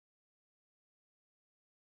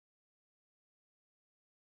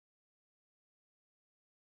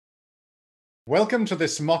Welcome to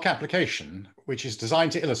this mock application, which is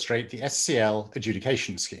designed to illustrate the SCL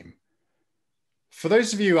Adjudication Scheme. For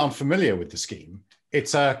those of you unfamiliar with the scheme,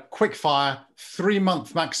 it's a quick-fire,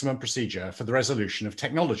 3-month maximum procedure for the resolution of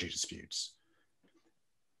technology disputes.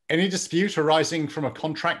 Any dispute arising from a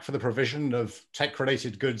contract for the provision of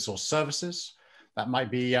tech-related goods or services, that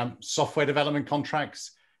might be software development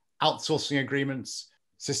contracts, outsourcing agreements,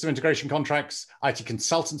 system integration contracts, IT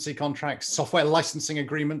consultancy contracts, software licensing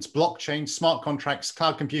agreements, blockchain, smart contracts,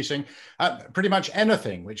 cloud computing, pretty much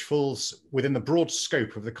anything which falls within the broad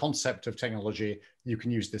scope of the concept of technology, you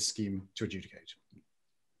can use this scheme to adjudicate.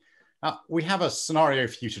 Now, we have a scenario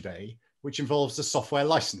for you today, which involves a software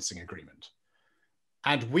licensing agreement.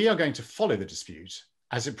 And we are going to follow the dispute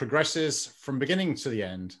as it progresses from beginning to the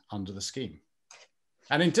end under the scheme.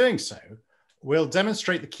 And in doing so, we'll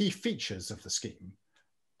demonstrate the key features of the scheme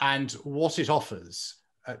and what it offers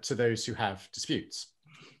to those who have disputes.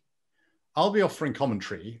 I'll be offering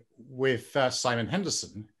commentary with Simon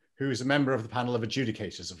Henderson, who is a member of the panel of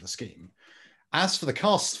adjudicators of the scheme. As for the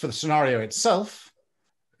cast for the scenario itself,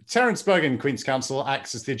 Terence Bergin, Queen's Counsel,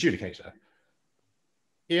 acts as the adjudicator.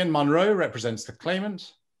 Iain Munro represents the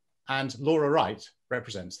claimant, and Wright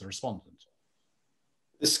represents the respondent.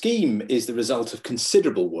 The scheme is the result of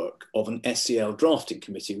considerable work of an SCL drafting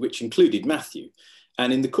committee, which included Matthew.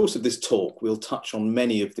 And in the course of this talk, we'll touch on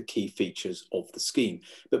many of the key features of the scheme.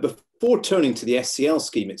 But before turning to the SCL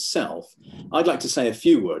scheme itself, I'd like to say a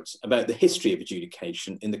few words about the history of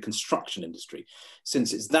adjudication in the construction industry,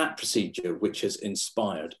 since it's that procedure which has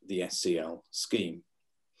inspired the SCL scheme.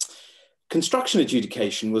 Construction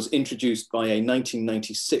adjudication was introduced by a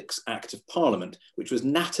 1996 Act of Parliament, which was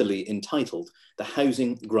nattily entitled the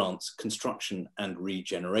Housing Grants Construction and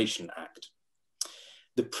Regeneration Act.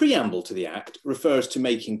 The preamble to the Act refers to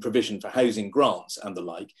making provision for housing grants and the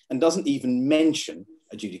like, and doesn't even mention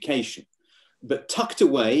adjudication. But tucked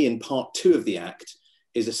away in Part 2 of the Act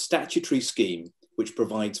is a statutory scheme which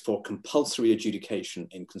provides for compulsory adjudication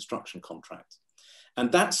in construction contracts.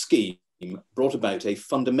 And that scheme brought about a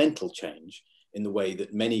fundamental change in the way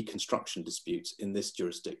that many construction disputes in this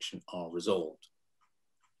jurisdiction are resolved.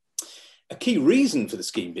 A key reason for the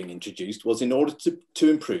scheme being introduced was in order to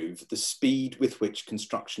improve the speed with which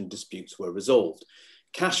construction disputes were resolved.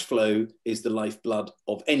 Cash flow is the lifeblood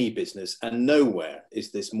of any business, and nowhere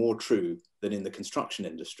is this more true than in the construction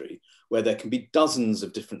industry, where there can be dozens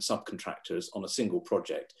of different subcontractors on a single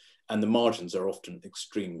project, and the margins are often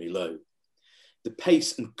extremely low. The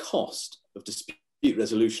pace and cost of dispute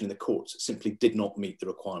resolution in the courts simply did not meet the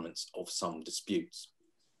requirements of some disputes.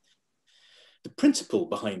 The principle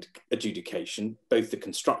behind adjudication, both the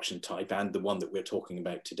construction type and the one that we're talking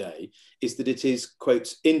about today, is that it is,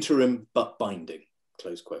 quotes, interim but binding,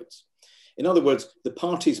 close quotes. In other words, the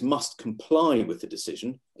parties must comply with the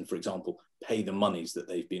decision and, for example, pay the monies that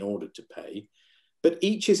they've been ordered to pay, but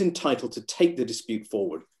each is entitled to take the dispute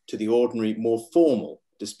forward to the ordinary, more formal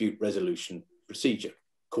dispute resolution procedure,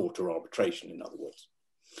 court or arbitration, in other words.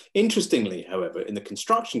 Interestingly, however, in the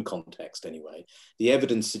construction context anyway, the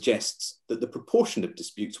evidence suggests that the proportion of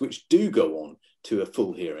disputes which do go on to a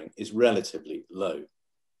full hearing is relatively low.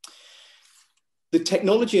 The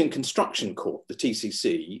Technology and Construction Court, the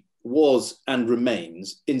TCC, was and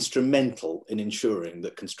remains instrumental in ensuring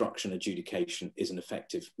that construction adjudication is an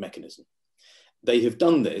effective mechanism. They have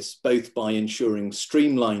done this both by ensuring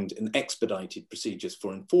streamlined and expedited procedures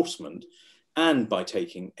for enforcement and by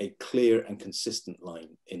taking a clear and consistent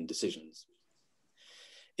line in decisions.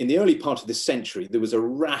 In the early part of this century, there was a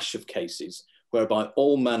rash of cases whereby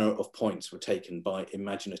all manner of points were taken by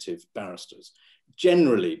imaginative barristers,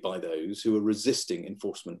 generally by those who were resisting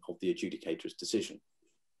enforcement of the adjudicator's decision.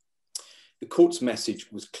 The court's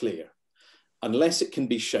message was clear. Unless it can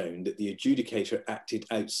be shown that the adjudicator acted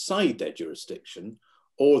outside their jurisdiction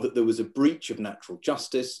or that there was a breach of natural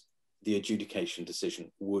justice, the adjudication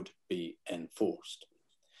decision would be enforced.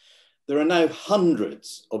 There are now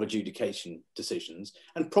hundreds of adjudication decisions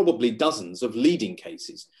and probably dozens of leading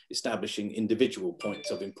cases establishing individual points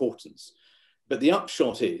of importance. But the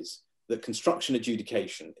upshot is that construction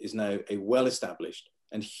adjudication is now a well-established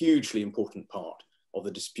and hugely important part of the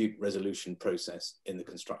dispute resolution process in the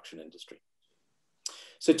construction industry.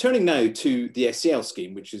 So turning now to the SCL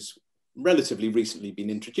scheme, which has relatively recently been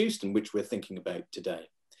introduced and which we're thinking about today.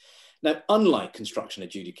 Now, unlike construction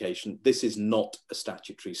adjudication, this is not a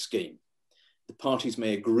statutory scheme. The parties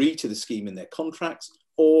may agree to the scheme in their contracts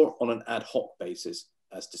or on an ad hoc basis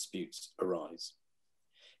as disputes arise.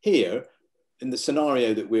 Here, in the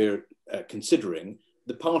scenario that we're considering,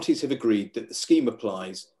 the parties have agreed that the scheme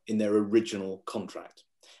applies in their original contract,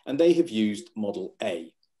 and they have used Model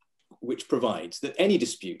A. which provides that any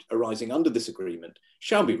dispute arising under this agreement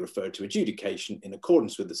shall be referred to adjudication in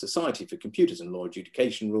accordance with the Society for Computers and Law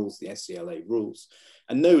Adjudication rules, the SCLA rules,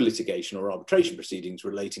 and no litigation or arbitration proceedings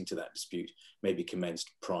relating to that dispute may be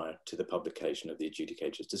commenced prior to the publication of the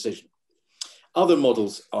adjudicator's decision. Other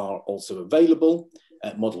models are also available.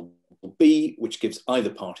 Model B, which gives either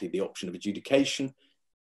party the option of adjudication,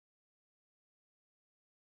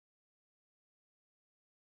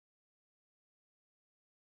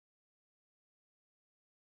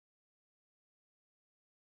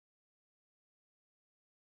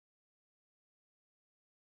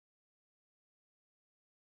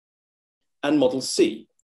 and Model C,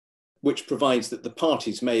 which provides that the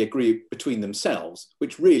parties may agree between themselves,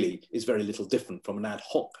 which really is very little different from an ad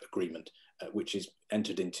hoc agreement, which is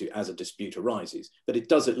entered into as a dispute arises, but it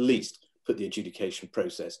does at least put the adjudication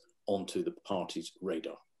process onto the parties'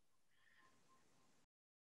 radar.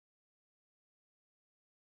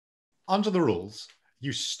 Under the rules,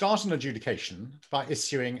 you start an adjudication by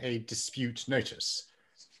issuing a dispute notice.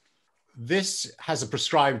 This has a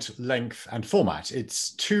prescribed length and format.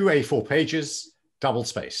 It's 2 A4 pages,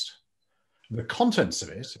 double-spaced. The contents of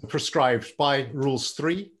it are prescribed by Rules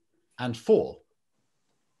 3 and 4.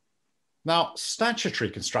 Now, statutory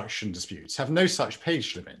construction disputes have no such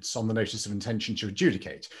page limits on the notice of intention to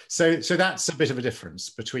adjudicate. So that's a bit of a difference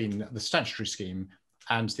between the statutory scheme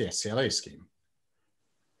and the SCLA scheme.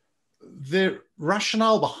 The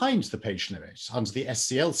rationale behind the page limit under the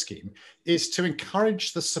SCL scheme is to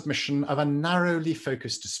encourage the submission of a narrowly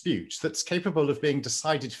focused dispute that's capable of being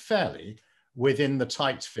decided fairly within the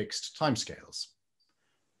tight fixed timescales.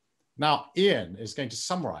 Now, Iain is going to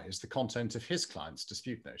summarise the content of his client's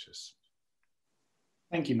dispute notice.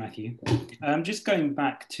 Thank you, Matthew. Just going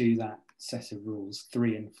back to that set of rules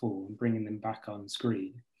 3 and 4 and bringing them back on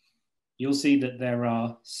screen, you'll see that there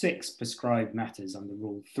are 6 prescribed matters under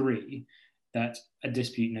Rule 3 that a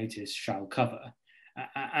dispute notice shall cover.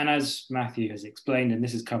 And as Matthew has explained, and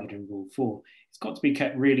this is covered in Rule 4, it's got to be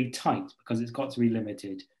kept really tight because it's got to be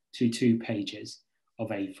limited to 2 pages of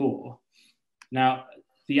A4. Now,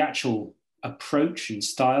 the actual approach and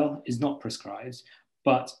style is not prescribed,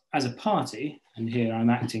 but as a party, and here I'm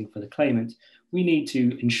acting for the claimant, we need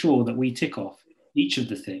to ensure that we tick off each of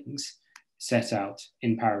the things set out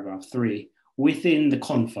in paragraph 3 within the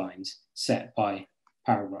confines set by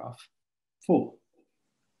paragraph 4.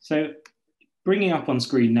 So bringing up on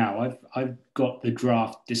screen now, I've got the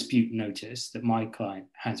draft dispute notice that my client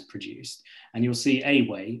has produced, and you'll see a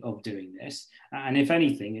way of doing this. And if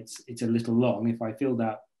anything, it's a little long. If I filled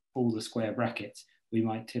out all the square brackets, we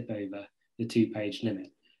might tip over the 2-page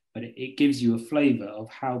limit, but it gives you a flavour of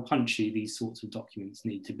how punchy these sorts of documents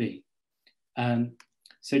need to be.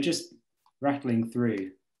 So just rattling through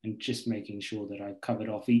and just making sure that I've covered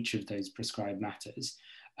off each of those prescribed matters.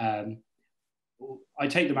 I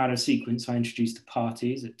take them out of sequence. I introduce the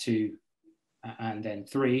parties at 2 and then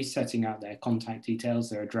 3, setting out their contact details,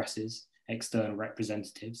 their addresses, external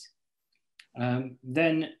representatives.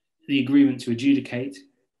 Then the agreement to adjudicate,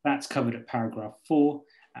 that's covered at paragraph 4,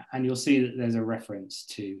 and you'll see that there's a reference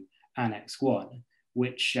to Annex 1,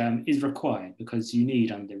 which is required because you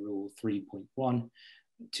need under Rule 3.1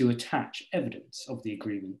 to attach evidence of the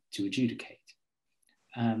agreement to adjudicate.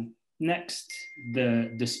 Next,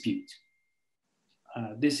 the dispute.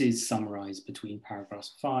 This is summarised between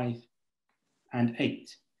paragraphs 5 and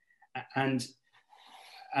 8. And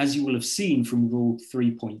as you will have seen from Rule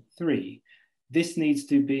 3.3, this needs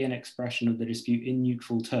to be an expression of the dispute in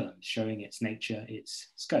neutral terms, showing its nature,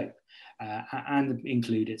 its scope, and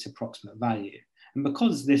include its approximate value. And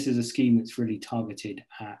because this is a scheme that's really targeted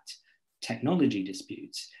at technology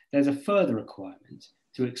disputes, there's a further requirement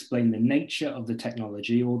to explain the nature of the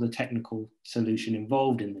technology or the technical solution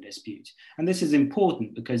involved in the dispute. And this is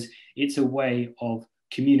important because it's a way of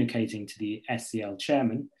communicating to the SCL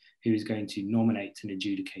chairman, who is going to nominate an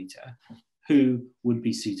adjudicator, who would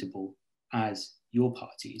be suitable as your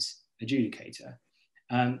party's adjudicator.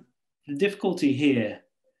 The difficulty here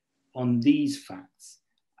on these facts,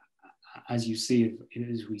 as you see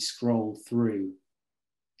as we scroll through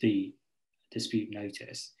the dispute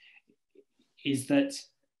notice, is that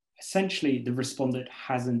essentially the respondent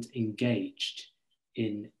hasn't engaged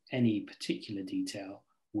in any particular detail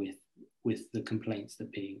with the complaints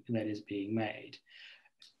that is being made.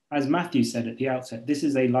 As Matthew said at the outset, this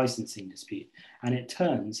is a licensing dispute, and it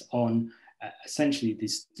turns on essentially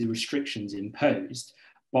the restrictions imposed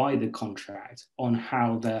by the contract on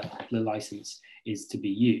how the license is to be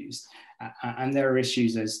used. And there are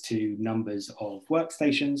issues as to numbers of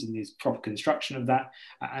workstations and the proper construction of that,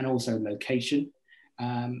 and also location,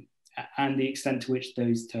 and the extent to which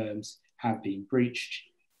those terms have been breached,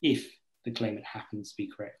 if the claimant happens to be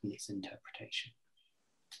correct in its interpretation.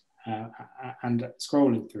 And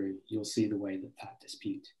scrolling through, you'll see the way that that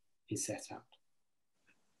dispute is set out.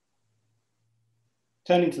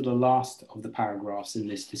 Turning to the last of the paragraphs in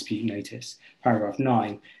this dispute notice, paragraph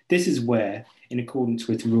 9, this is where, in accordance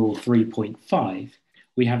with rule 3.5,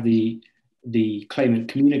 we have the claimant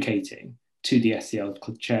communicating to the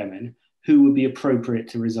SCL chairman who would be appropriate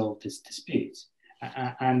to resolve this dispute.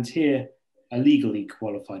 And here, a legally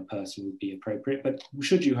qualified person would be appropriate, but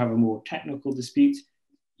should you have a more technical dispute,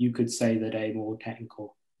 you could say that a more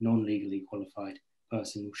technical, non-legally qualified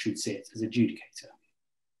person should sit as adjudicator.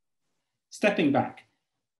 Stepping back,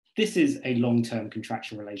 this is a long-term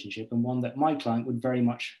contractual relationship and one that my client would very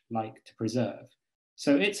much like to preserve.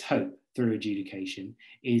 So its hope through adjudication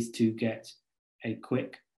is to get a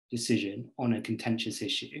quick decision on a contentious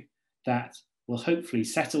issue that will hopefully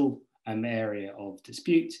settle an area of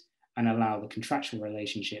dispute and allow the contractual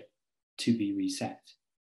relationship to be reset.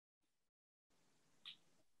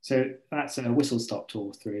 So that's a whistle-stop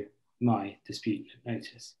tour through my dispute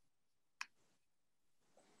notice.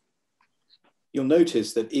 You'll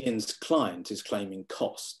notice that Iain's client is claiming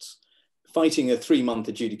costs. Fighting a 3-month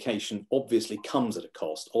adjudication obviously comes at a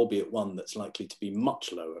cost, albeit one that's likely to be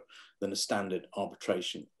much lower than a standard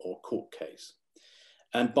arbitration or court case.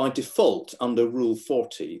 And by default, under Rule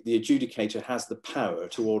 40, the adjudicator has the power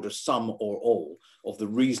to order some or all of the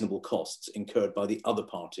reasonable costs incurred by the other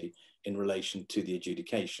party in relation to the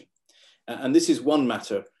adjudication. And this is one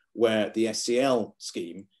matter where the SCL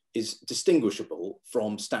scheme is distinguishable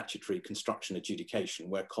from statutory construction adjudication,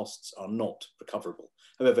 where costs are not recoverable.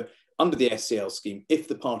 However, under the SCL scheme, if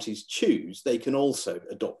the parties choose, they can also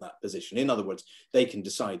adopt that position. In other words, they can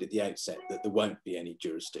decide at the outset that there won't be any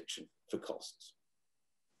jurisdiction for costs.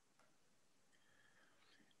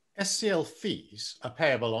 SCL fees are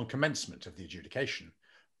payable on commencement of the adjudication,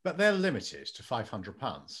 but they're limited to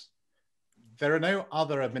 £500. There are no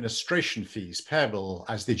other administration fees payable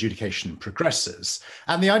as the adjudication progresses.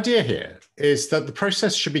 And the idea here is that the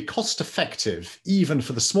process should be cost effective, even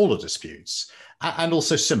for the smaller disputes, and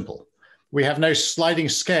also simple. We have no sliding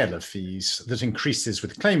scale of fees that increases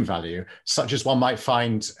with claim value, such as one might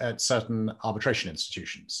find at certain arbitration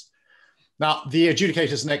institutions. Now, the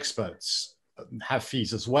adjudicators and experts have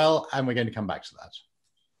fees as well, and we're going to come back to that.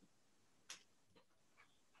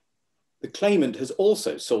 The claimant has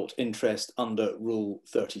also sought interest under Rule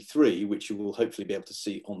 33, which you will hopefully be able to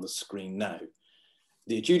see on the screen now.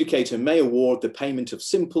 The adjudicator may award the payment of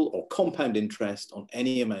simple or compound interest on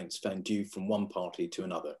any amounts found due from one party to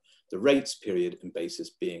another, the rates, period, and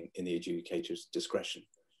basis being in the adjudicator's discretion.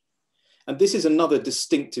 And this is another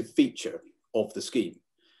distinctive feature of the scheme.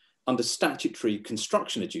 Under statutory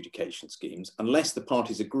construction adjudication schemes, unless the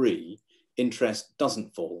parties agree, interest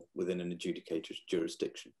doesn't fall within an adjudicator's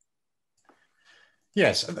jurisdiction.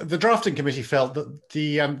 Yes, the drafting committee felt that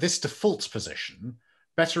this default position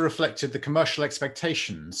better reflected the commercial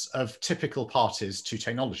expectations of typical parties to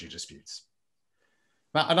technology disputes.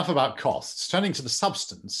 Now, enough about costs. Turning to the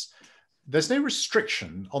substance, there's no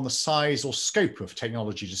restriction on the size or scope of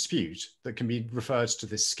technology dispute that can be referred to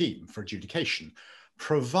this scheme for adjudication,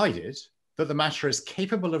 provided that the matter is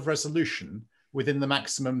capable of resolution within the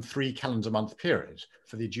maximum 3 calendar month period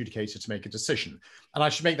for the adjudicator to make a decision. And I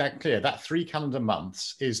should make that clear, that 3 calendar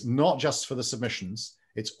months is not just for the submissions,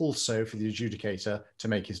 it's also for the adjudicator to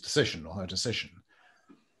make his decision or her decision.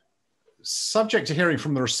 Subject to hearing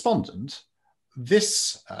from the respondent,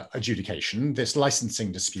 this adjudication, this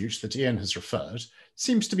licensing dispute that Iain has referred,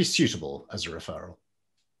 seems to be suitable as a referral.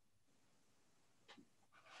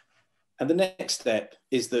 And the next step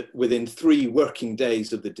is that within 3 working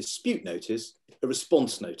days of the dispute notice, a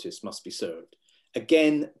response notice must be served.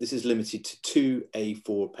 Again, this is limited to 2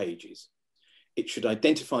 A4 pages. It should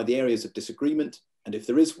identify the areas of disagreement, and if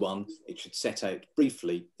there is one, it should set out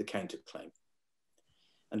briefly the counterclaim.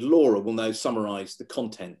 And Laura will now summarise the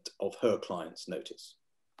content of her client's notice.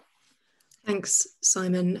 Thanks,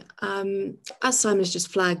 Simon. As Simon has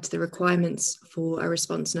just flagged, the requirements for a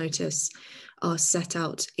response notice are set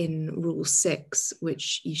out in Rule 6,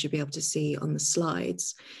 which you should be able to see on the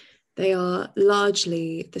slides. They are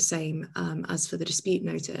largely the same as for the dispute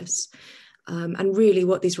notice. And really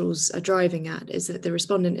what these rules are driving at is that the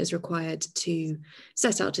respondent is required to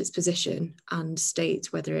set out its position and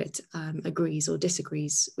state whether it agrees or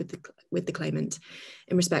disagrees with the claimant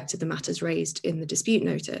in respect of the matters raised in the dispute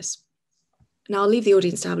notice. Now I'll leave the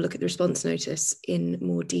audience to have a look at the response notice in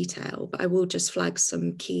more detail, but I will just flag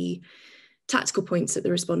some key tactical points that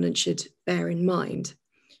the respondent should bear in mind.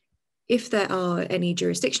 If there are any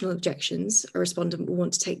jurisdictional objections, a respondent will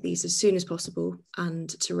want to take these as soon as possible and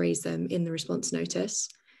to raise them in the response notice.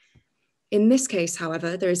 In this case,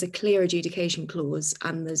 however, there is a clear adjudication clause,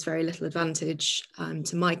 and there's very little advantage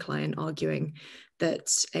to my client arguing that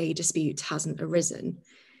a dispute hasn't arisen.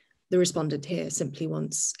 The respondent here simply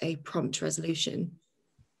wants a prompt resolution.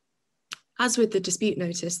 As with the dispute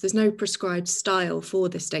notice, there's no prescribed style for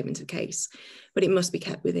this statement of case, but it must be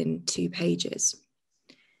kept within 2 pages.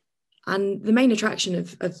 And the main attraction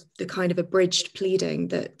of the kind of abridged pleading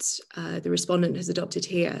that the respondent has adopted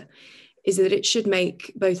here is that it should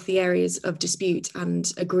make both the areas of dispute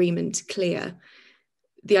and agreement clear.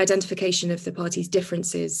 The identification of the parties'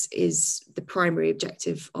 differences is the primary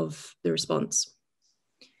objective of the response.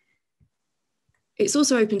 It's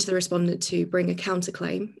also open to the respondent to bring a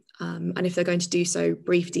counterclaim, and if they're going to do so,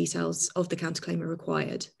 brief details of the counterclaim are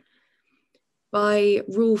required. By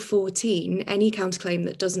Rule 14, any counterclaim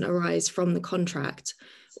that doesn't arise from the contract,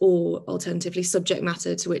 or alternatively subject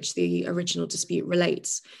matter to which the original dispute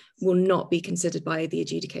relates, will not be considered by the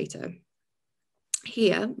adjudicator.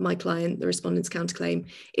 Here, my client, the respondent's counterclaim,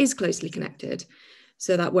 is closely connected,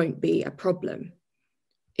 so that won't be a problem.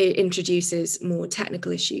 It introduces more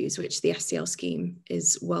technical issues, which the SCL scheme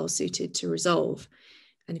is well suited to resolve.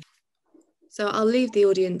 So I'll leave the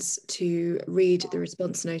audience to read the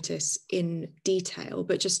response notice in detail,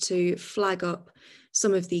 but just to flag up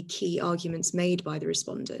some of the key arguments made by the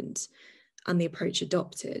respondent and the approach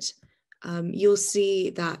adopted. You'll see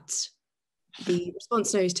that the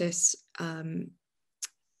response notice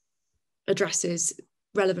addresses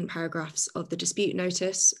relevant paragraphs of the dispute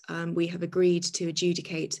notice. We have agreed to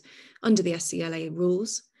adjudicate under the SCLA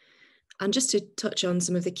rules. And just to touch on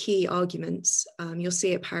some of the key arguments, you'll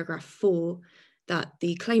see at paragraph 4 that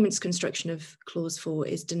the claimant's construction of clause 4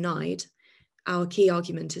 is denied. Our key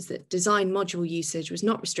argument is that design module usage was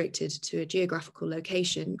not restricted to a geographical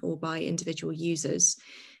location or by individual users.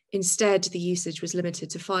 Instead, the usage was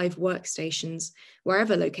limited to 5 workstations,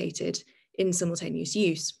 wherever located, in simultaneous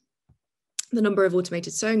use. The number of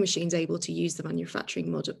automated sewing machines able to use the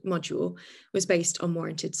manufacturing module was based on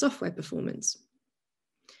warranted software performance.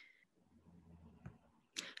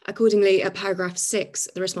 Accordingly, at paragraph 6,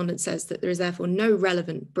 the respondent says that there is therefore no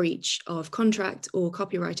relevant breach of contract or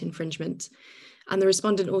copyright infringement, and the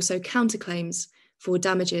respondent also counterclaims for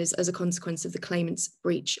damages as a consequence of the claimant's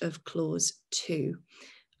breach of clause 2.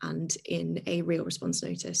 And in a real response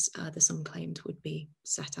notice, the sum claimed would be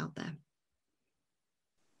set out there.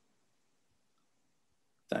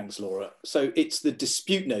 Thanks, Laura. So it's the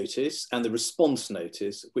dispute notice and the response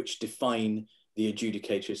notice which define the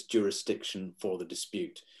adjudicator's jurisdiction for the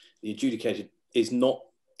dispute. The adjudicator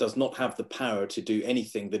does not have the power to do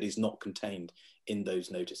anything that is not contained in those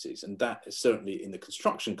notices. And that is certainly in the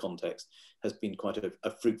construction context has been quite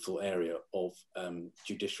a fruitful area of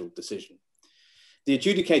judicial decision. The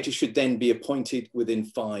adjudicator should then be appointed within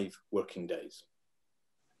 5 working days.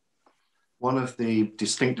 One of the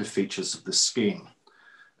distinctive features of this scheme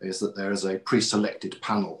is that there is a pre-selected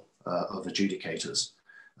panel of adjudicators.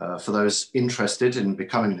 For those interested in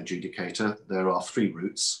becoming an adjudicator, there are 3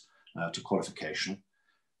 routes to qualification: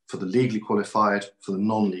 for the legally qualified, for the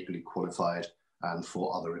non-legally qualified, and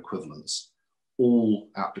for other equivalents. All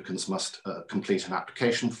applicants must complete an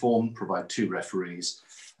application form, provide 2 referees,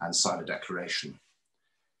 and sign a declaration.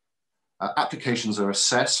 Applications are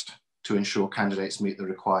assessed to ensure candidates meet the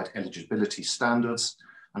required eligibility standards,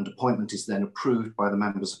 and appointment is then approved by the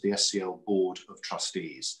members of the SCL Board of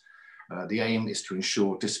Trustees. The aim is to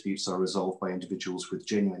ensure disputes are resolved by individuals with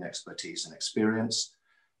genuine expertise and experience.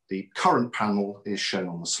 The current panel is shown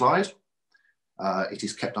on the slide. It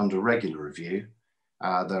is kept under regular review.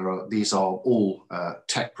 These are all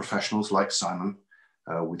tech professionals like Simon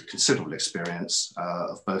with considerable experience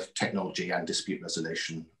of both technology and dispute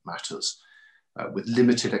resolution matters. With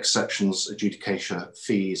limited exceptions, adjudicator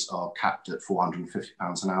fees are capped at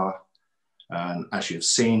 £450 an hour. And as you've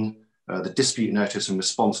seen, the dispute notice and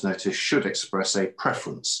response notice should express a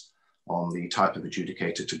preference on the type of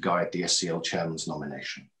adjudicator to guide the SCL chairman's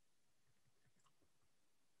nomination.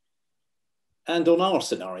 And on our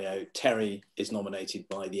scenario, Terry is nominated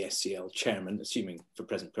by the SCL chairman, assuming for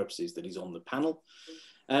present purposes that he's on the panel.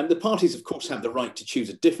 The parties, of course, have the right to choose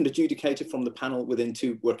a different adjudicator from the panel within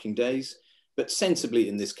 2 working days, but sensibly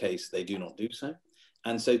in this case, they do not do so.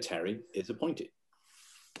 And so Terry is appointed.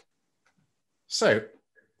 So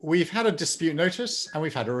we've had a dispute notice and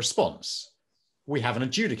we've had a response. We have an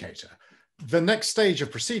adjudicator. The next stage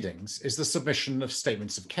of proceedings is the submission of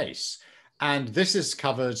statements of case. And this is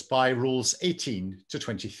covered by rules 18 to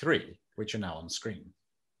 23, which are now on screen.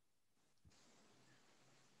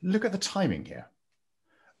 Look at the timing here.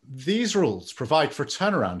 These rules provide for a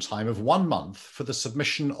turnaround time of 1 month for the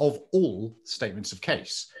submission of all statements of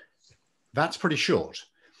case. That's pretty short.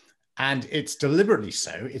 And it's deliberately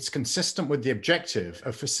so. It's consistent with the objective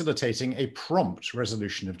of facilitating a prompt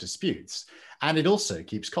resolution of disputes. And it also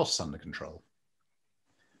keeps costs under control.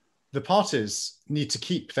 The parties need to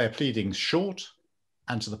keep their pleadings short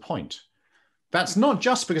and to the point. That's not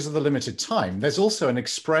just because of the limited time. There's also an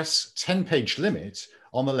express 10-page limit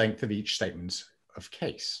on the length of each statement of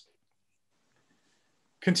case.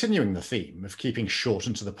 Continuing the theme of keeping short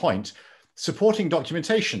and to the point, supporting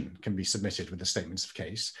documentation can be submitted with the statements of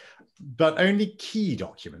case, but only key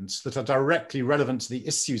documents that are directly relevant to the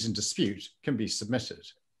issues in dispute can be submitted.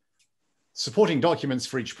 Supporting documents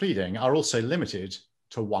for each pleading are also limited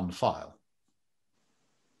to one file.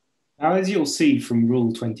 Now, as you'll see from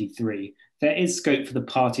Rule 23, there is scope for the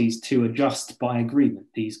parties to adjust by agreement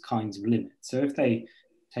these kinds of limits. So if they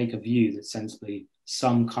take a view that sensibly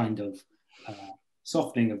some kind of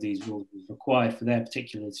softening of these rules is required for their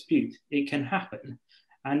particular dispute, it can happen.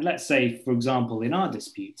 And let's say, for example, in our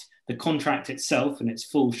dispute, the contract itself and its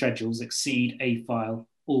full schedules exceed a file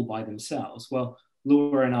all by themselves. Well,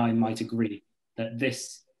 Laura and I might agree that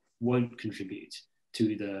this won't contribute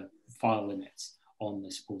to the file limits on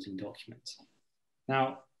the supporting documents.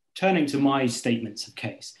 Now, turning to my statements of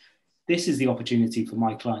case, this is the opportunity for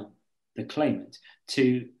my client, the claimant,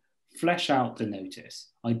 to flesh out the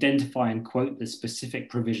notice, identify and quote the specific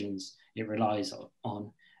provisions it relies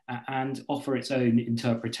on, and offer its own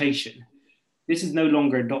interpretation. This is no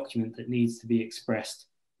longer a document that needs to be expressed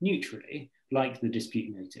neutrally, like the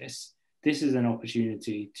dispute notice. This is an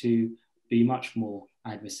opportunity to be much more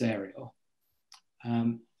adversarial.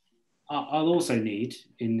 I'll also need,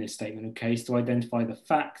 in this statement of case, to identify the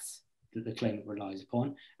facts that the claimant relies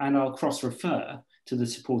upon, and I'll cross-refer to the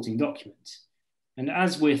supporting documents. And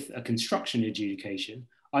as with a construction adjudication,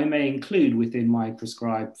 I may include within my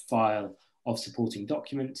prescribed file of supporting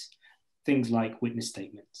documents things like witness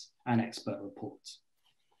statements and expert reports.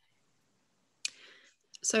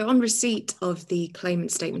 So on receipt of the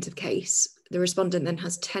claimant statement of case, the respondent then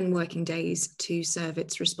has 10 working days to serve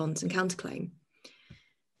its response and counterclaim.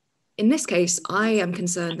 In this case, I am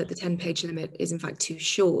concerned that the 10-page limit is in fact too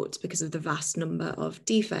short because of the vast number of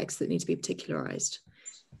defects that need to be particularised.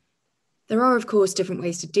 There are, of course, different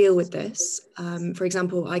ways to deal with this. For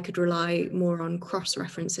example, I could rely more on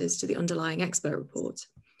cross-references to the underlying expert report.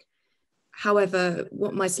 However,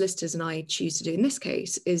 what my solicitors and I choose to do in this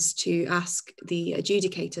case is to ask the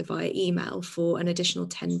adjudicator via email for an additional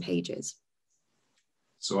 10 pages.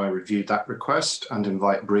 So I reviewed that request and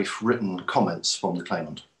invite brief written comments from the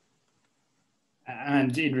claimant.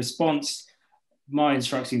 And in response, my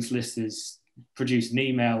instructing solicitors produce an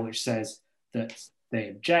email which says that they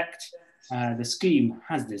object. The scheme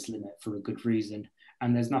has this limit for a good reason,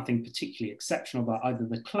 and there's nothing particularly exceptional about either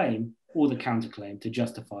the claim or the counterclaim to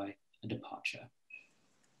justify a departure.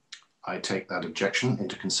 I take that objection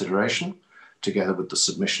into consideration, together with the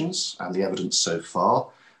submissions and the evidence so far,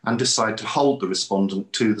 and decide to hold the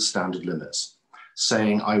respondent to the standard limits,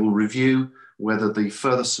 saying I will review whether the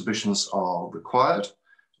further submissions are required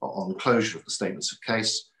on closure of the statements of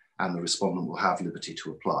case, and the respondent will have liberty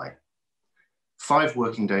to apply. 5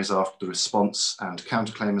 working days after the response and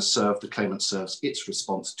counterclaim is served, the claimant serves its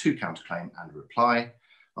response to counterclaim and reply.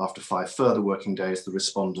 After 5 further working days, the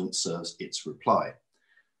respondent serves its reply.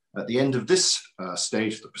 At the end of this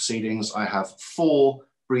stage of the proceedings, I have 4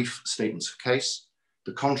 brief statements of case,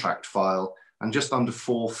 the contract file, and just under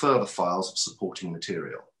 4 further files of supporting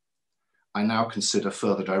material. I now consider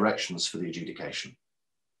further directions for the adjudication.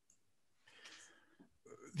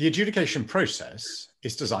 The adjudication process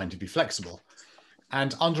is designed to be flexible.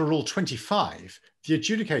 And under Rule 25, the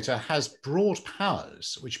adjudicator has broad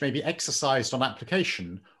powers which may be exercised on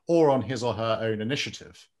application or on his or her own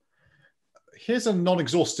initiative. Here's a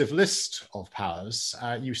non-exhaustive list of powers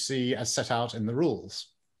you see as set out in the rules.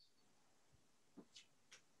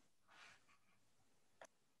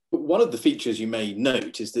 One of the features you may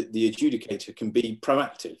note is that the adjudicator can be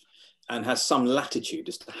proactive and has some latitude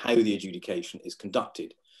as to how the adjudication is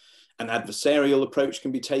conducted. An adversarial approach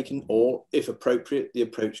can be taken, or if appropriate, the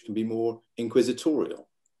approach can be more inquisitorial.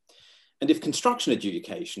 And if construction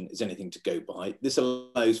adjudication is anything to go by, this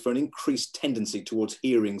allows for an increased tendency towards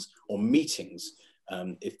hearings or meetings,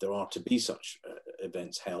 if there are to be such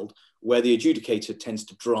events held, where the adjudicator tends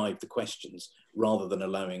to drive the questions rather than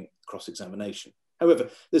allowing cross-examination. However,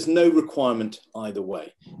 there's no requirement either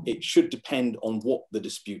way. It should depend on what the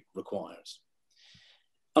dispute requires.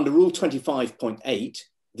 Under Rule 25.8,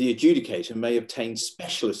 the adjudicator may obtain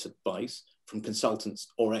specialist advice from consultants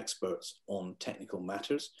or experts on technical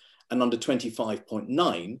matters. And under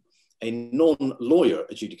 25.9, a non-lawyer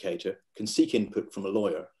adjudicator can seek input from a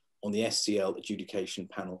lawyer on the SCL adjudication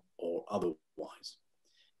panel or otherwise.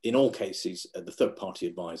 In all cases, the third-party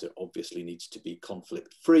advisor obviously needs to be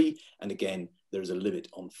conflict-free. And again, there is a limit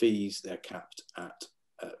on fees. They're capped at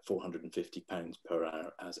 £450 per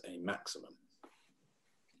hour as a maximum.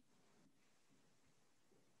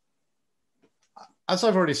 As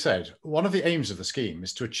I've already said, one of the aims of the scheme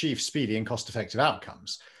is to achieve speedy and cost-effective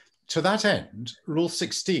outcomes. To that end, Rule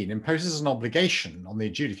 16 imposes an obligation on the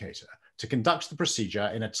adjudicator to conduct the procedure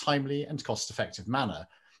in a timely and cost-effective manner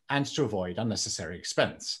and to avoid unnecessary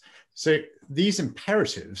expense. So these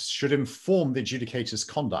imperatives should inform the adjudicator's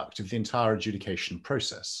conduct of the entire adjudication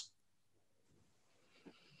process.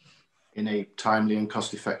 In a timely and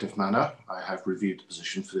cost-effective manner, I have reviewed the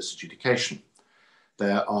position for this adjudication.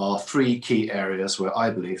 There are three key areas where I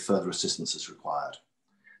believe further assistance is required.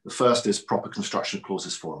 The first is proper construction of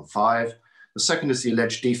clauses 4 and 5. The second is the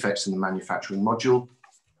alleged defects in the manufacturing module.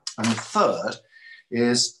 And the third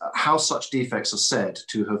is how such defects are said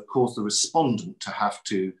to have caused the respondent to have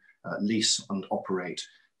to lease and operate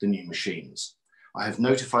the new machines. I have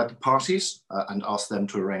notified the parties and asked them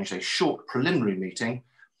to arrange a short preliminary meeting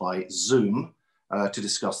by Zoom to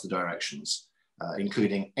discuss the directions,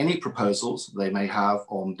 including any proposals they may have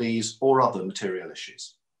on these or other material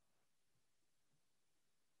issues.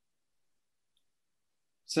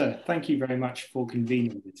 Sir, thank you very much for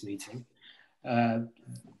convening this meeting.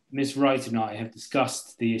 Ms. Wright and I have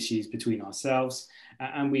discussed the issues between ourselves,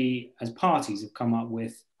 and we, as parties, have come up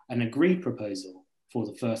with an agreed proposal for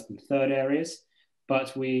the first and third areas,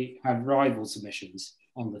 but we have rival submissions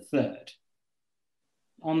on the third.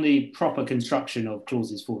 On the proper construction of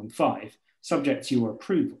clauses 4 and 5, subject to your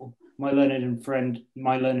approval, my learned friend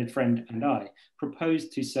and I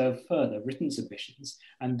proposed to serve further written submissions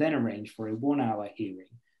and then arrange for a 1-hour hearing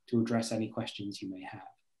to address any questions you may have.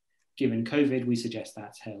 Given COVID, we suggest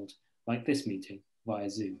that's held like this meeting via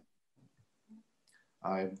Zoom.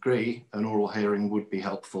 I agree, an oral hearing would be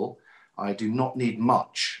helpful. I do not need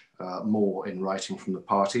much more in writing from the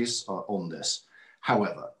parties on this.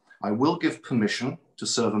 However, I will give permission to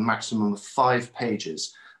serve a maximum of 5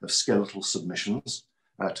 pages of skeletal submissions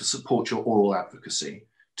to support your oral advocacy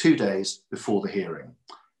 2 days before the hearing.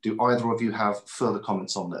 Do either of you have further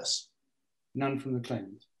comments on this? None from the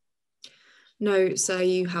claimant. No, sir,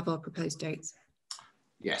 you have our proposed dates.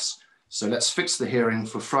 Yes, so let's fix the hearing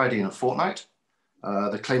for Friday in a fortnight.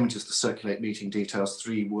 The claimant is to circulate meeting details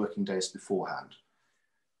 3 working days beforehand.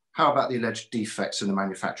 How about the alleged defects in the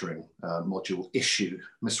manufacturing module issue?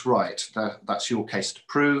 Ms. Wright, that's your case to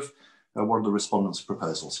prove. What are the respondents'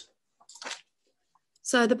 proposals?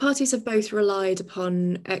 So the parties have both relied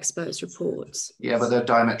upon experts' reports. Yeah, but they're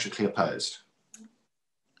diametrically opposed.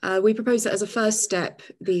 We propose that as a first step,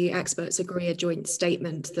 the experts agree a joint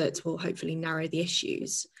statement that will hopefully narrow the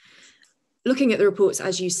issues. Looking at the reports,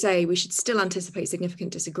 as you say, we should still anticipate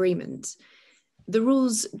significant disagreement. The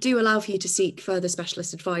rules do allow for you to seek further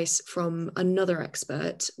specialist advice from another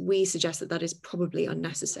expert. We suggest that that is probably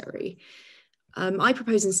unnecessary. I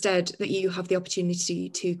propose instead that you have the opportunity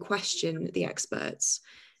to question the experts.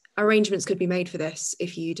 Arrangements could be made for this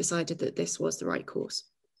if you decided that this was the right course.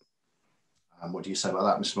 What do you say about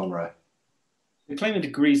that, Mr. Munro? The claimant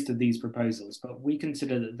agrees to these proposals, but we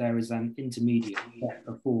consider that there is an intermediate step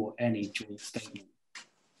before any joint statement.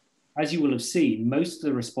 As you will have seen, most of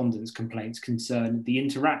the respondents' complaints concern the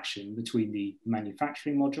interaction between the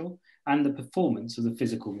manufacturing module and the performance of the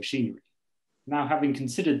physical machinery. Now, having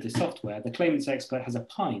considered the software, the claimant's expert has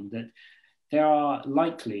opined that there are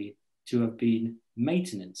likely to have been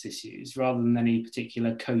maintenance issues rather than any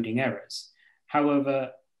particular coding errors.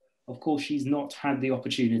 However, of course, she's not had the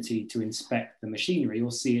opportunity to inspect the machinery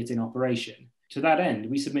or see it in operation. To that end,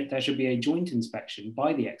 we submit there should be a joint inspection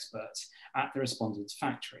by the experts at the respondent's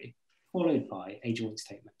factory, followed by a joint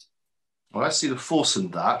statement. Well, I see the force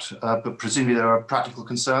in that, but presumably there are practical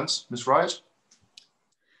concerns, Ms. Wright?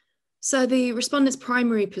 So the respondent's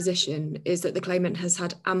primary position is that the claimant has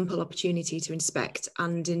had ample opportunity to inspect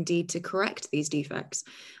and indeed to correct these defects.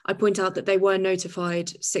 I point out that they were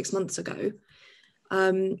notified 6 months ago.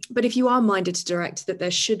 But if you are minded to direct that there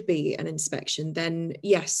should be an inspection, then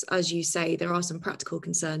yes, as you say, there are some practical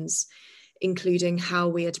concerns, including how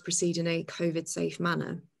we are to proceed in a COVID-safe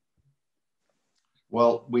manner.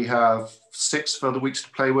 Well, we have 6 further weeks to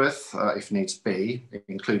play with, if needs be,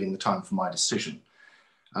 including the time for my decision.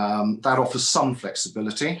 That offers some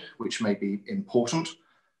flexibility, which may be important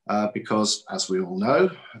because, as we all know,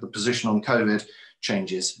 the position on COVID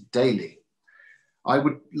changes daily. I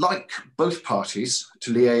would like both parties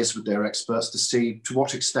to liaise with their experts to see to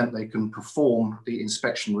what extent they can perform the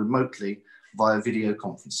inspection remotely via video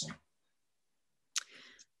conferencing.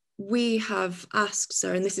 We have asked,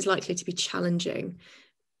 sir, and this is likely to be challenging,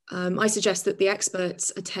 I suggest that the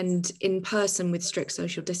experts attend in person with strict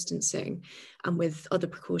social distancing and with other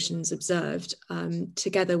precautions observed,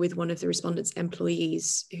 together with one of the respondent's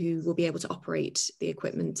employees who will be able to operate the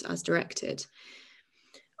equipment as directed.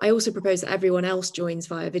 I also propose that everyone else joins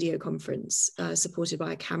via video conference, supported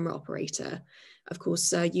by a camera operator. Of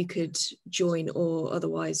course, you could join or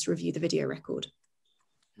otherwise review the video record.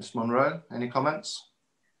 Ms. Munro, any comments?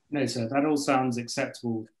 No, sir, that all sounds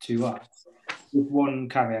acceptable to us. With one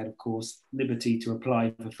caveat, of course, liberty to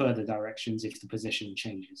apply for further directions if the position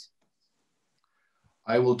changes.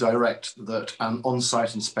 I will direct that an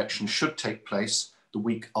on-site inspection should take place the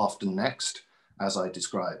week after next, as I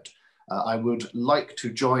described. I would like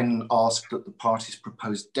to join and ask that the parties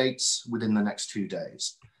propose dates within the next 2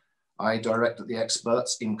 days. I direct that the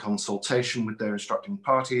experts, in consultation with their instructing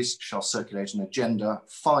parties, shall circulate an agenda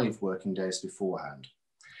 5 working days beforehand.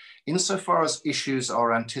 Insofar as issues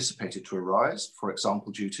are anticipated to arise, for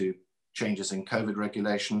example, due to changes in COVID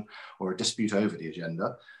regulation or a dispute over the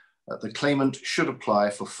agenda, the claimant should apply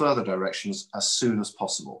for further directions as soon as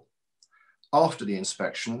possible. After the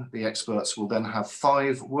inspection, the experts will then have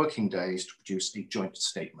 5 working days to produce a joint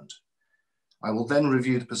statement. I will then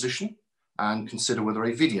review the position and consider whether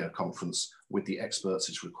a video conference with the experts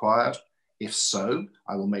is required. If so,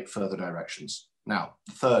 I will make further directions. Now,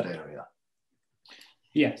 the third area.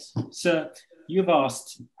 Yes, sir, you've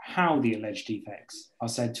asked how the alleged defects are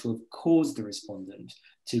said to have caused the respondent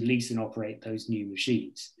to lease and operate those new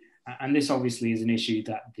machines. And this obviously is an issue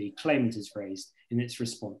that the claimant has raised in its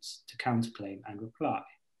response to counterclaim and reply.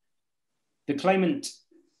 The claimant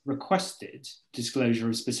requested disclosure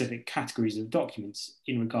of specific categories of documents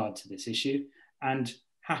in regard to this issue, and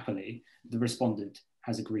happily, the respondent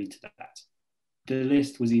has agreed to that. The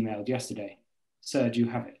list was emailed yesterday. Sir, do you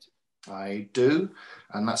have it? I do,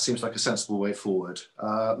 and that seems like a sensible way forward.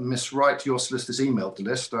 Miss Wright, your solicitor's emailed the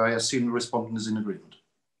list. I assume the respondent is in agreement.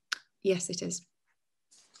 Yes, it is.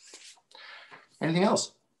 Anything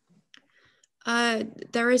else?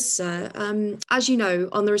 There is, sir. As you know,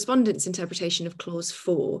 on the respondent's interpretation of clause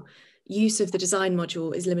 4, use of the design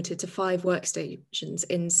module is limited to 5 workstations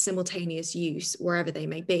in simultaneous use wherever they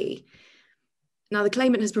may be. Now, the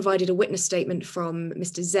claimant has provided a witness statement from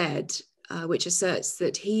Mr. Z, which asserts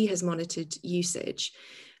that he has monitored usage,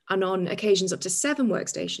 and on occasions up to 7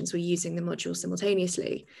 workstations were using the module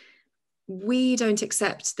simultaneously. We don't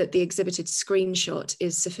accept that the exhibited screenshot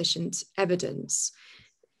is sufficient evidence.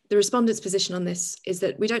 The respondent's position on this is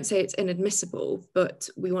that we don't say it's inadmissible, but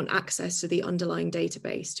we want access to the underlying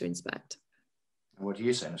database to inspect. What do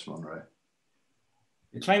you say, Ms. Munro?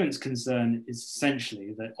 The claimant's concern is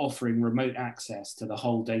essentially that offering remote access to the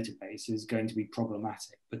whole database is going to be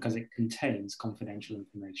problematic because it contains confidential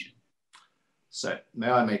information. So, may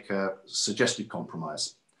I make a suggested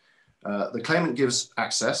compromise? The claimant gives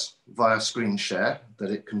access via screen share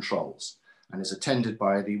that it controls and is attended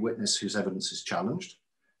by the witness whose evidence is challenged,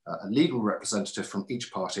 a legal representative from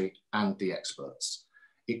each party, and the experts.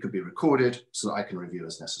 It could be recorded so that I can review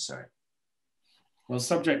as necessary. Well,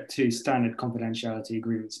 subject to standard confidentiality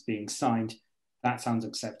agreements being signed, that sounds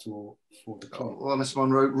acceptable for the claimant. Well, Mr.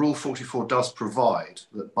 Munro, Rule 44 does provide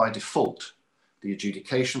that by default, the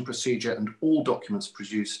adjudication procedure and all documents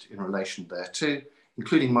produced in relation thereto,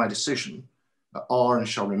 including my decision, are and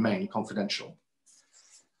shall remain confidential.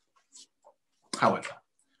 However,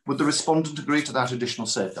 would the respondent agree to that additional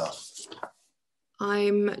safeguard?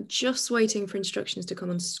 I'm just waiting for instructions to come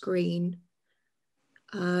on screen.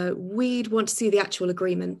 We'd want to see the actual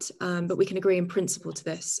agreement, but we can agree in principle to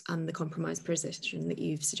this and the compromise position that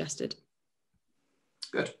you've suggested.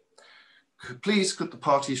 Good. Please could the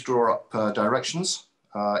parties draw up directions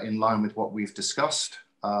in line with what we've discussed.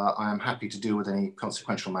 I am happy to deal with any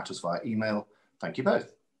consequential matters via email. Thank you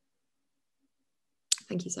both.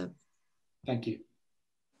 Thank you, sir. Thank you.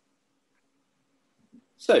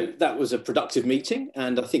 So that was a productive meeting,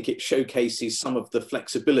 and I think it showcases some of the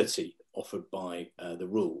flexibility offered by the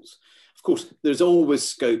rules. Of course, there's always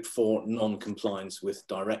scope for non-compliance with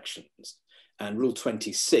directions, and Rule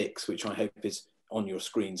 26, which I hope is on your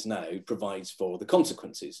screens now, provides for the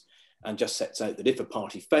consequences and just sets out that if a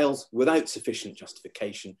party fails without sufficient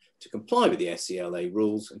justification to comply with the SCLA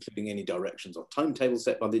rules, including any directions or timetables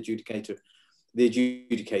set by the adjudicator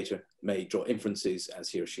may draw inferences as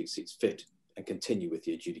he or she sees fit and continue with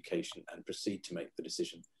the adjudication and proceed to make the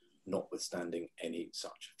decision, notwithstanding any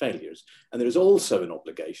such failures. And there is also an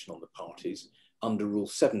obligation on the parties under Rule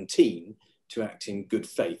 17 to act in good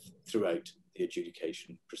faith throughout the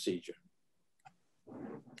adjudication procedure.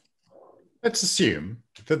 Let's assume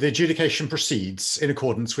that the adjudication proceeds in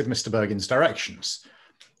accordance with Mr. Bergin's directions.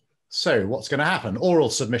 So what's going to happen? Oral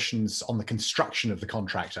submissions on the construction of the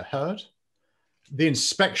contract are heard. The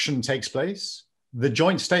inspection takes place. The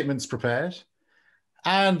joint statement's prepared.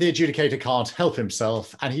 And the adjudicator can't help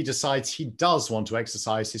himself, and he decides he does want to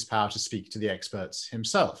exercise his power to speak to the experts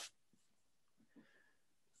himself.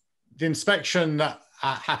 The inspection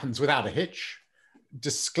happens without a hitch.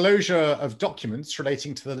 Disclosure of documents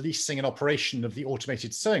relating to the leasing and operation of the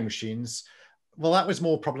automated sewing machines, well, that was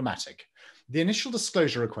more problematic. The initial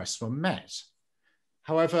disclosure requests were met.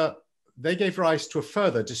 However, they gave rise to a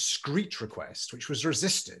further discreet request, which was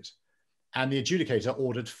resisted, and the adjudicator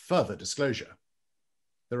ordered further disclosure.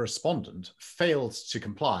 The respondent failed to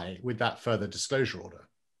comply with that further disclosure order.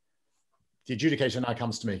 The adjudicator now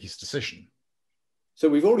comes to make his decision. So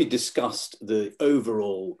we've already discussed the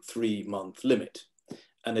overall 3-month limit,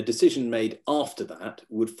 and a decision made after that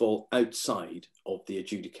would fall outside of the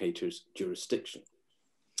adjudicator's jurisdiction.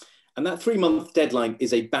 And that 3-month deadline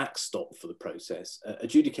is a backstop for the process.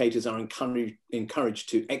 Adjudicators are encouraged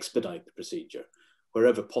to expedite the procedure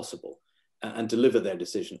wherever possible and deliver their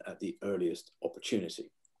decision at the earliest opportunity.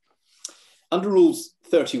 Under Rules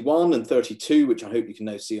 31 and 32, which I hope you can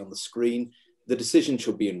now see on the screen, the decision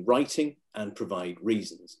shall be in writing and provide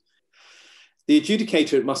reasons. The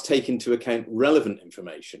adjudicator must take into account relevant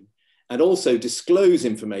information and also disclose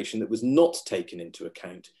information that was not taken into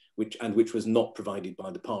account which was not provided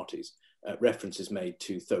by the parties. Reference is made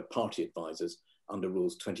to third-party advisors under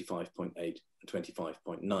Rules 25.8 and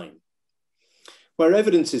 25.9. Where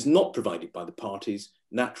evidence is not provided by the parties,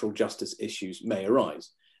 natural justice issues may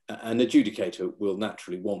arise. An adjudicator will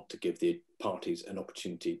naturally want to give the parties an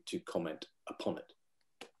opportunity to comment upon it.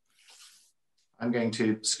 I'm going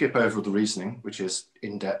to skip over the reasoning, which is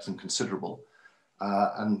in-depth and considerable,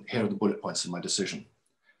 and here are the bullet points of my decision.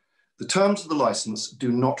 The terms of the license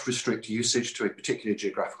do not restrict usage to a particular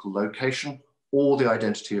geographical location or the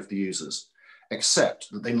identity of the users,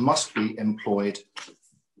 except that they must be employed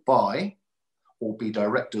by or be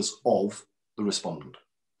directors of the respondent.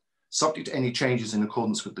 Subject to any changes in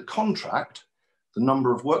accordance with the contract, the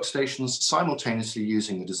number of workstations simultaneously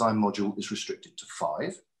using the design module is restricted to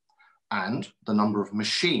 5, and the number of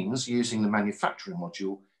machines using the manufacturing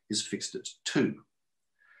module is fixed at 2.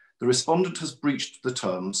 The respondent has breached the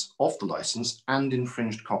terms of the license and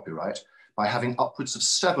infringed copyright by having upwards of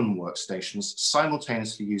 7 workstations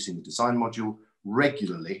simultaneously using the design module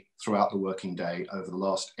regularly throughout the working day over the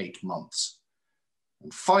last 8 months,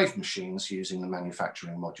 and 5 machines using the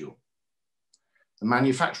manufacturing module. The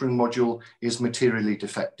manufacturing module is materially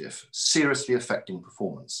defective, seriously affecting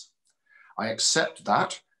performance. I accept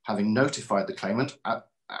that, having notified the claimant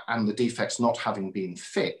and the defects not having been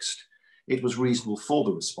fixed, it was reasonable for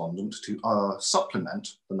the respondent to supplement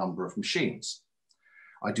the number of machines.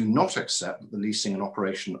 I do not accept that the leasing and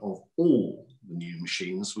operation of all the new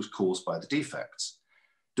machines was caused by the defects.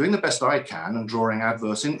 Doing the best I can and drawing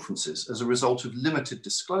adverse inferences as a result of limited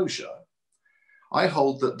disclosure, I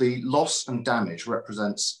hold that the loss and damage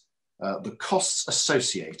represents the costs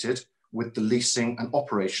associated with the leasing and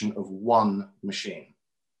operation of 1 machine.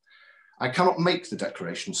 I cannot make the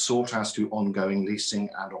declaration sought as to ongoing leasing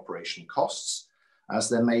and operation costs, as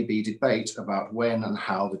there may be debate about when and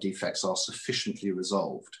how the defects are sufficiently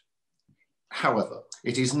resolved. However,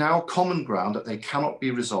 it is now common ground that they cannot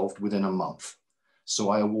be resolved within a month.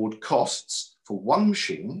 So I award costs for 1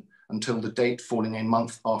 machine until the date falling a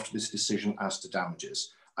month after this decision as to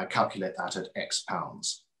damages. I calculate that at X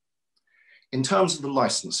pounds. In terms of the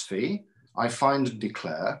license fee, I find and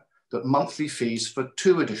declare that monthly fees for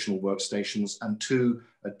 2 additional workstations and 2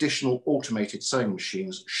 additional automated sewing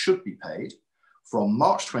machines should be paid from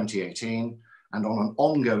March 2018 and on an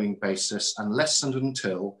ongoing basis unless and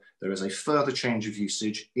until there is a further change of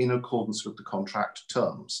usage in accordance with the contract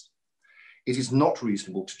terms. It is not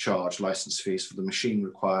reasonable to charge license fees for the machine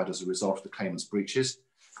required as a result of the claimant's breaches.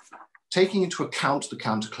 Taking into account the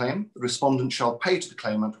counterclaim, the respondent shall pay to the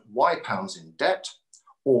claimant Y pounds in debt,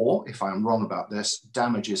 or, if I am wrong about this,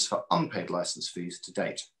 damages for unpaid license fees to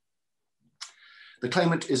date. The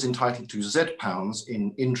claimant is entitled to Z pounds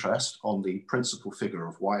in interest on the principal figure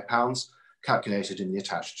of Y pounds, calculated in the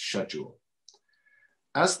attached schedule.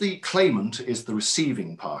 As the claimant is the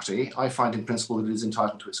receiving party, I find in principle that it is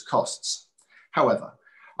entitled to its costs. However,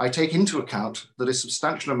 I take into account that a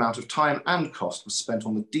substantial amount of time and cost was spent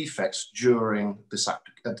on the defects during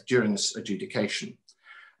this adjudication,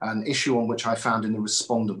 an issue on which I found in the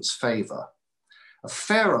respondent's favour. A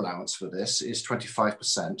fair allowance for this is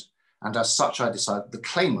 25%, and as such I decide that the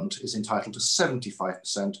claimant is entitled to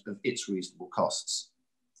 75% of its reasonable costs.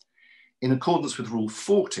 In accordance with Rule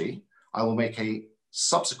 40, I will make a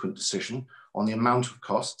subsequent decision on the amount of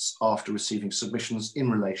costs after receiving submissions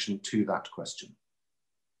in relation to that question.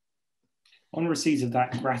 On receipt of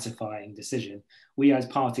that gratifying decision, we as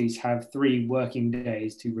parties have 3 working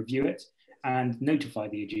days to review it and notify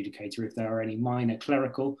the adjudicator if there are any minor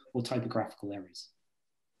clerical or typographical errors.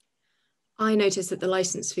 I notice that the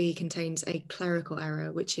licence fee contains a clerical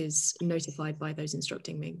error, which is notified by those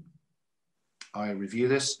instructing me. I review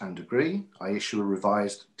this and agree. I issue a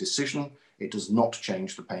revised decision. It does not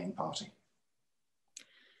change the paying party.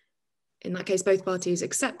 In that case, both parties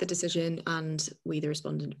accept the decision and we, the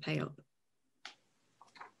respondent, pay up.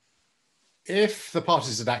 If the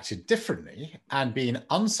parties had acted differently and been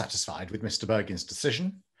unsatisfied with Mr. Bergin's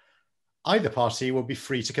decision, either party will be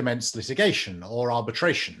free to commence litigation or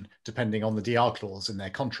arbitration, depending on the DR clause in their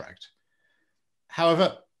contract.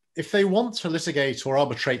 However, if they want to litigate or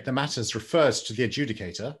arbitrate the matters referred to the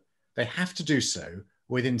adjudicator, they have to do so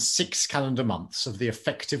within 6 calendar months of the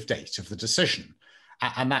effective date of the decision.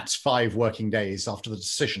 And that's 5 working days after the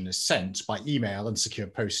decision is sent by email and secure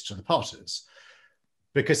post to the parties.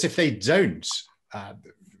 Because if they don't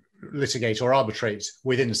litigate or arbitrate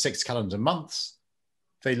within 6 calendar months,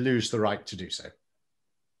 they lose the right to do so.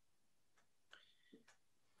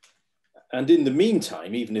 And in the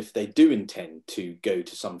meantime, even if they do intend to go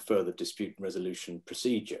to some further dispute resolution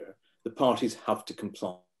procedure, the parties have to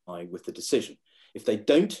comply with the decision. If they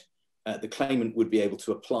don't, the claimant would be able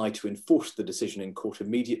to apply to enforce the decision in court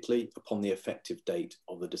immediately upon the effective date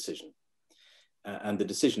of the decision. And the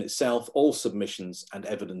decision itself, all submissions and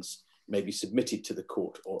evidence may be submitted to the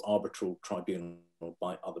court or arbitral tribunal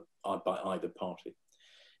by either party.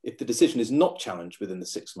 If the decision is not challenged within the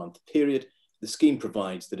 6-month period, the scheme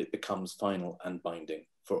provides that it becomes final and binding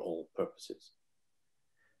for all purposes.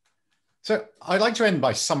 So I'd like to end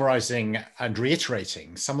by summarising and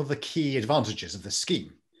reiterating some of the key advantages of the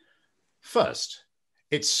scheme. First,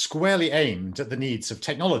 it's squarely aimed at the needs of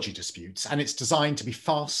technology disputes, and it's designed to be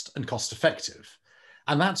fast and cost effective.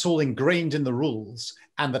 And that's all ingrained in the rules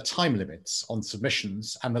and the time limits on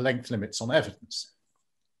submissions and the length limits on evidence.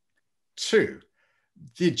 2,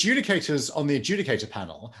 the adjudicators on the adjudicator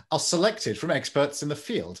panel are selected from experts in the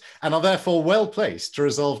field and are therefore well placed to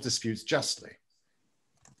resolve disputes justly.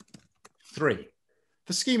 3,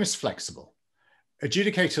 the scheme is flexible.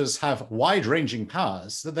 Adjudicators have wide-ranging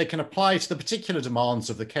powers that they can apply to the particular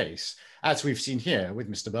demands of the case, as we've seen here with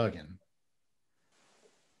Mr. Bergin.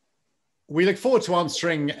 We look forward to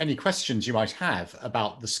answering any questions you might have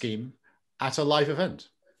about the scheme at a live event.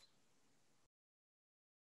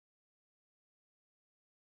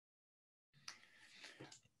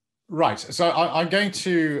 Right, so I'm going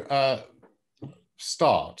to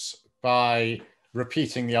start by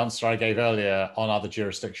repeating the answer I gave earlier on other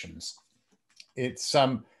jurisdictions. It's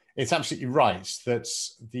absolutely right that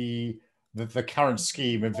the current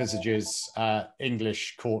scheme envisages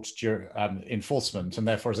English court enforcement and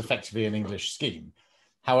therefore is effectively an English scheme.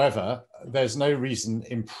 However, there's no reason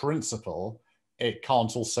in principle it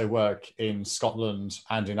can't also work in Scotland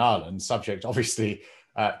and in Ireland, subject obviously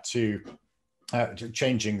to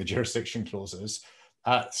changing the jurisdiction clauses.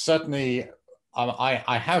 Certainly,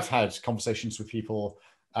 I have had conversations with people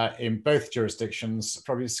in both jurisdictions.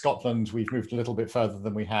 Probably Scotland, we've moved a little bit further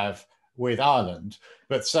than we have with Ireland,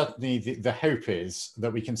 but certainly the hope is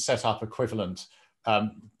that we can set up equivalent,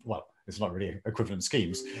 well, it's not really equivalent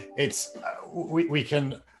schemes. It's we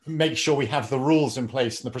can make sure we have the rules in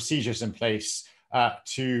place and the procedures in place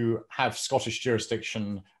to have Scottish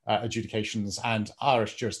jurisdiction adjudications and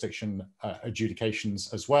Irish jurisdiction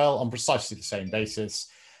adjudications as well on precisely the same basis.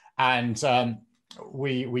 And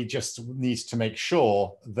we just need to make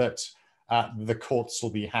sure that the courts will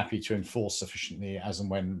be happy to enforce sufficiently as and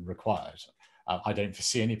when required. I don't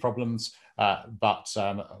foresee any problems, but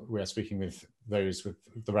we are speaking with those with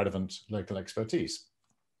the relevant local expertise.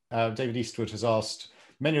 David Eastwood has asked,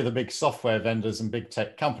 many of the big software vendors and big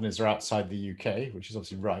tech companies are outside the UK, which is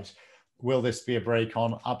obviously right. Will this be a brake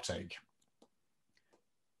on uptake?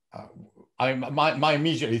 My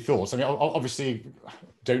immediate thoughts, I mean, obviously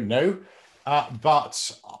don't know,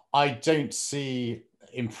 but I don't see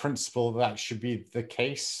in principle that should be the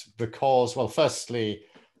case because, well, firstly,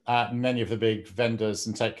 many of the big vendors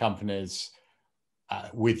and tech companies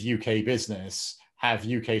with UK business have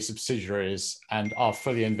UK subsidiaries and are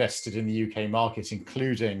fully invested in the UK market,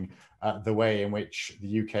 including the way in which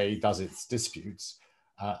the UK does its disputes.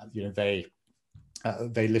 You know,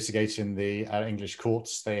 they litigate in the English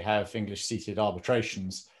courts, they have English seated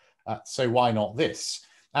arbitrations, so why not this?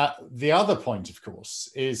 The other point, of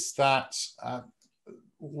course, is that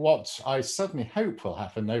what I certainly hope will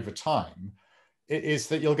happen over time is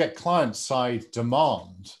that you'll get client-side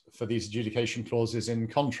demand for these adjudication clauses in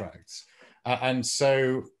contracts. And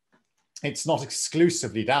so it's not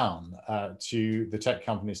exclusively down to the tech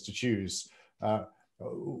companies to choose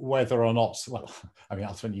whether or not, well, I mean,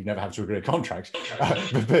 ultimately you never have to agree a contract,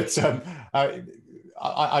 but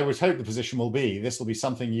I would hope the position will be, this will be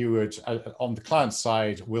something you would, on the client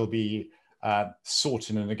side, will be sought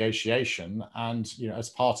in a negotiation. And, you know, as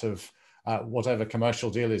part of whatever commercial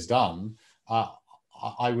deal is done,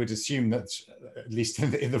 I would assume that, at least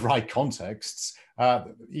in the right contexts,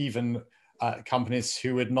 even companies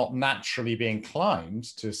who would not naturally be inclined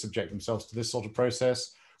to subject themselves to this sort of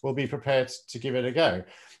process will be prepared to give it a go.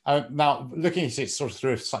 Now, looking at it sort of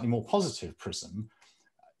through a slightly more positive prism,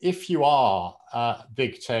 if you are a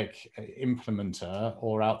big tech implementer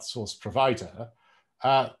or outsourced provider,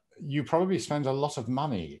 you probably spend a lot of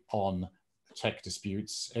money on tech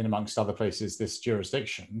disputes in, amongst other places, this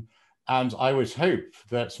jurisdiction. And I would hope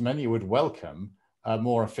that many would welcome a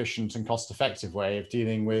more efficient and cost-effective way of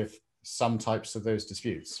dealing with some types of those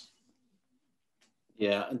disputes.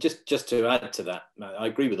 Yeah, and just to add to that, I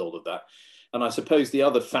agree with all of that. And I suppose the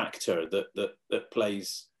other factor that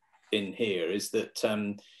plays in here is that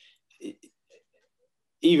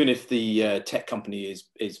even if the tech company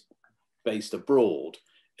is based abroad,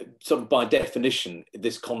 sort of by definition,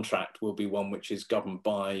 this contract will be one which is governed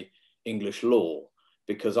by English law,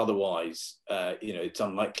 because otherwise, you know, it's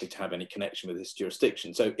unlikely to have any connection with this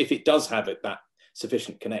jurisdiction. So if it does have that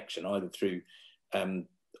sufficient connection, either through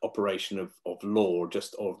operation of law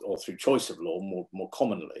or through choice of law more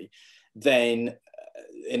commonly, then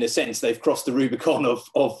in a sense they've crossed the Rubicon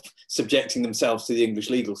of subjecting themselves to the English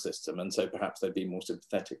legal system, and so perhaps they'd be more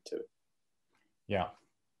sympathetic to it. Yeah.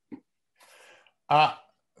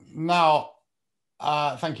 Now,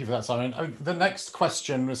 thank you for that, Simon. The next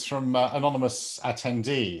question was from anonymous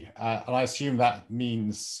attendee, and I assume that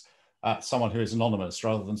means someone who is anonymous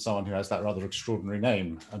rather than someone who has that rather extraordinary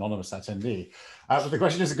name, anonymous attendee. But the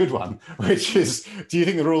question is a good one, which is, do you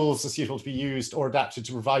think the rules are suitable to be used or adapted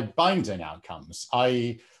to provide binding outcomes,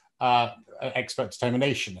 i.e. expert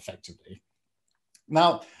determination, effectively?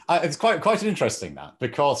 Now, it's quite interesting that,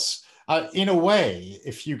 because in a way,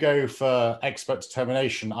 if you go for expert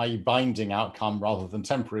determination, i.e. binding outcome rather than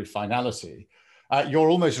temporary finality, you're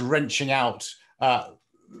almost wrenching out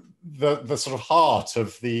the sort of heart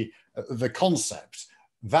of the concept.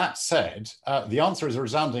 That said, the answer is a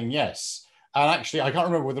resounding yes. And actually, I can't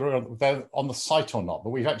remember whether they're on the site or not, but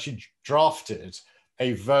we've actually drafted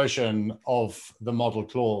a version of the model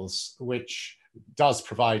clause which does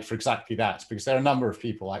provide for exactly that, because there are a number of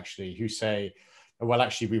people actually who say, well,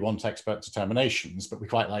 actually, we want expert determinations, but we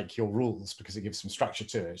quite like your rules because it gives some structure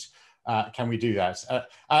to it. Can we do that?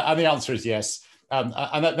 And the answer is yes. And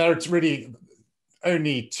there are really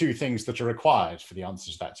only two things that are required for the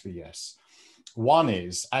answer to that to be yes. One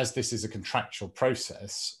is, as this is a contractual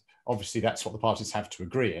process, obviously that's what the parties have to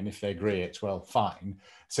agree, and if they agree it, well, fine.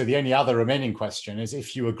 So the only other remaining question is,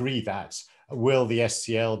 if you agree that, will the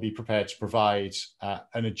SCL be prepared to provide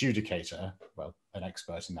an adjudicator, well, an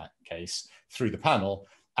expert in that case, through the panel?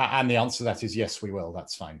 And the answer to that is yes, we will,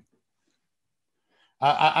 that's fine.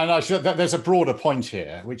 And there's a broader point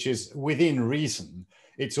here, which is, within reason,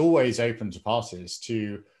 it's always open to parties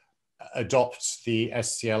to adopt the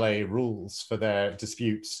SCLA rules for their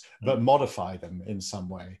disputes, but modify them in some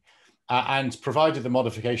way. And provided the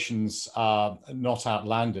modifications are not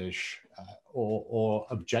outlandish or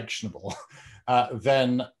objectionable,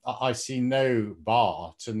 then I see no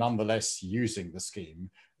bar to nonetheless using the scheme,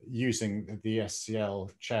 using the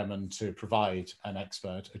SCL chairman to provide an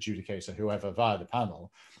expert adjudicator, whoever, via the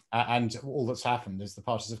panel. And all that's happened is the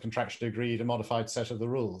parties have contractually agreed a modified set of the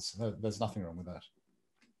rules. There's nothing wrong with that.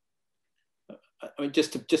 I mean,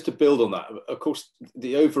 just to build on that, of course,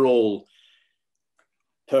 the overall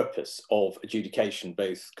purpose of adjudication,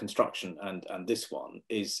 both construction and this one,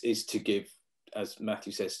 is to give, as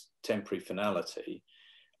Matthew says, temporary finality.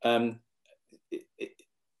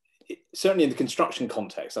 Certainly in the construction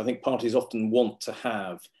context, I think parties often want to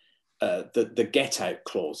have the get-out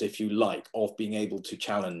clause, if you like, of being able to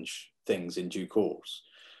challenge things in due course.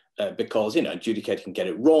 Because, you know, adjudicator can get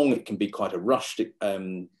it wrong. It can be quite a rushed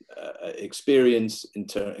experience in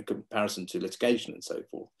comparison to litigation and so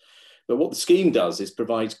forth. But what the scheme does is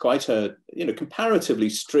provides quite a, you know, comparatively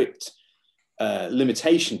strict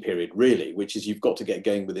limitation period, really, which is you've got to get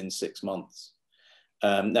going within 6 months.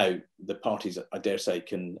 Now, the parties, I dare say,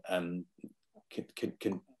 can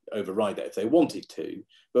override that if they wanted to.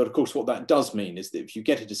 But of course, what that does mean is that if you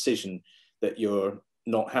get a decision that you're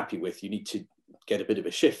not happy with, you need to get a bit of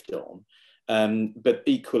a shift on. But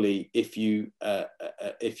equally, if you're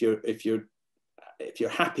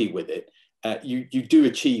happy with it you do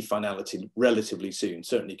achieve finality relatively soon,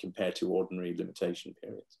 certainly compared to ordinary limitation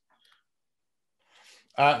periods.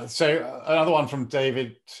 So another one from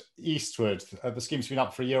David Eastwood. The scheme's been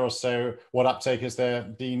up for a year or so. What uptake has there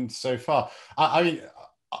been so far? I mean,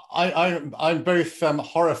 I'm both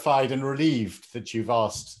horrified and relieved that you've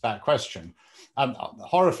asked that question.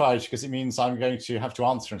 Horrified because it means I'm going to have to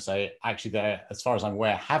answer and say, actually, there, as far as I'm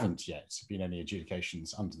aware, haven't yet been any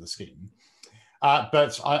adjudications under the scheme.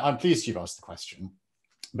 But I'm pleased you've asked the question,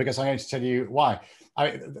 because I'm going to tell you why.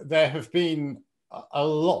 There have been a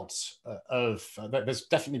lot of, there's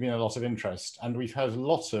definitely been a lot of interest, and we've heard a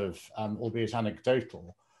lot of, albeit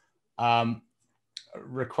anecdotal,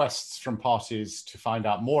 requests from parties to find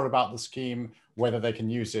out more about the scheme, whether they can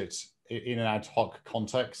use it in an ad hoc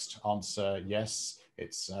context. Answer yes,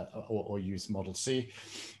 it's or use Model C.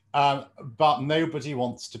 But nobody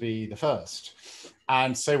wants to be the first.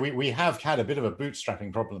 And so we have had a bit of a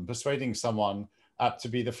bootstrapping problem persuading someone to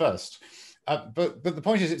be the first. But the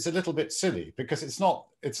point is, it's a little bit silly because it's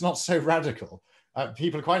not so radical.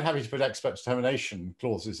 People are quite happy to put expert determination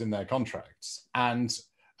clauses in their contracts, and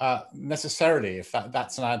necessarily, if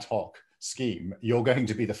that's an ad hoc scheme, you're going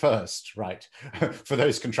to be the first, right? For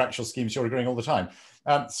those contractual schemes you're agreeing all the time.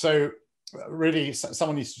 So really,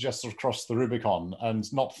 someone needs to just sort of cross the Rubicon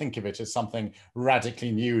and not think of it as something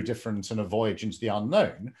radically new, different, and a voyage into the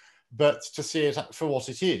unknown, but to see it for what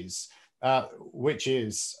it is, which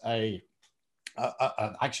is actually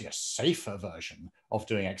a safer version of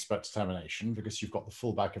doing expert determination, because you've got the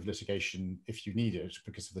fallback of litigation if you need it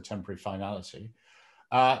because of the temporary finality,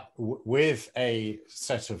 with a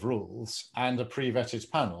set of rules and a pre-vetted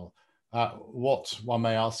panel. What one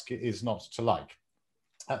may ask is not to like.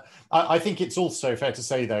 I think it's also fair to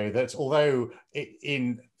say, though, that although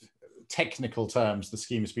in technical terms the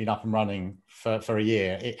scheme has been up and running for a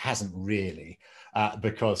year, it hasn't really.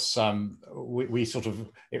 Because we sort of,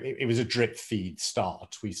 it was a drip feed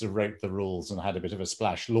start. We sort of wrote the rules and had a bit of a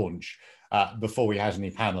splash launch before we had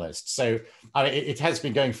any panelists. So I mean, it has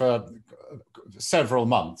been going for several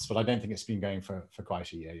months, but I don't think it's been going for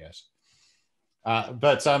quite a year yet.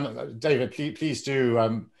 But David, please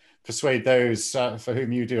do persuade those for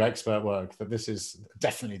whom you do expert work that this is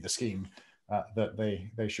definitely the scheme that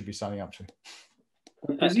they should be signing up to.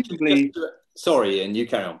 Presumably, sorry, Iain, you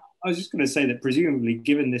carry on. I was just going to say that presumably,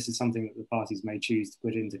 given this is something that the parties may choose to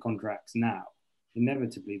put into contracts now,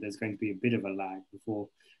 inevitably there's going to be a bit of a lag before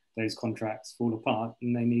those contracts fall apart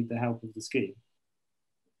and they need the help of the scheme.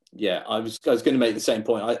 Yeah, I was going to make the same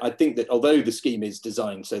point. I think that although the scheme is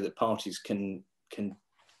designed so that parties can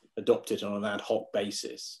adopt it on an ad hoc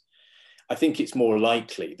basis, I think it's more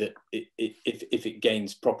likely that if it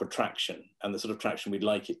gains proper traction and the sort of traction we'd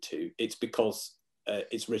like it to, it's because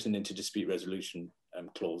it's written into dispute resolution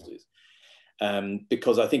clauses.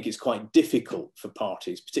 Because I think it's quite difficult for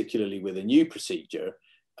parties, particularly with a new procedure,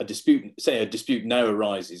 a dispute now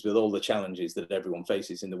arises with all the challenges that everyone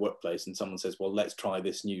faces in the workplace, and someone says, well, let's try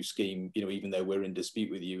this new scheme, you know, even though we're in dispute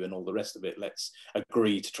with you and all the rest of it, let's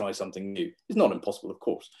agree to try something new. It's not impossible, of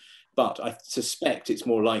course, but I suspect it's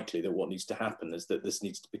more likely that what needs to happen is that this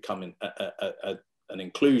needs to become an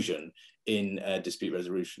inclusion in dispute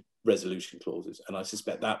resolution clauses, and I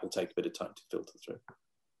suspect that will take a bit of time to filter through.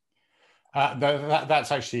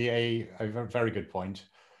 That's actually a very good point.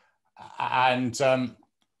 And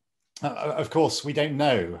of course, we don't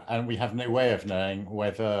know, and we have no way of knowing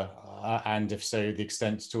whether, and if so, the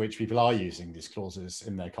extent to which people are using these clauses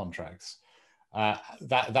in their contracts.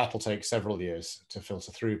 That'll take several years to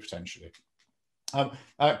filter through, potentially.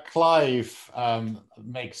 Clive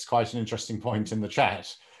makes quite an interesting point in the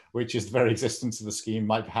chat, which is the very existence of the scheme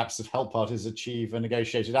might perhaps have helped parties achieve a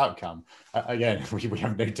negotiated outcome. Again, we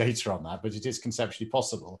have no data on that, but it is conceptually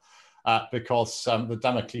possible because the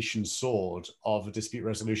Damocletian sword of a dispute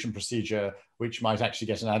resolution procedure, which might actually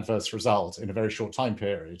get an adverse result in a very short time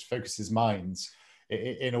period, focuses minds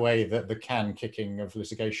in a way that the can kicking of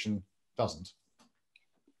litigation doesn't.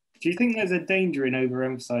 Do you think there's a danger in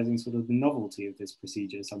overemphasizing sort of the novelty of this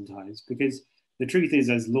procedure sometimes? Because the truth is,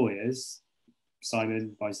 as lawyers,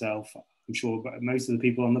 Simon, myself, I'm sure, but most of the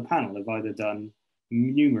people on the panel have either done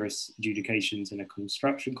numerous adjudications in a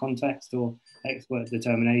construction context or expert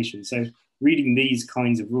determination. So reading these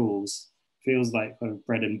kinds of rules feels like kind of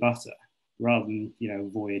bread and butter rather than, you know,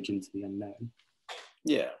 voyage into the unknown.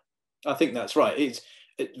 Yeah, I think that's right.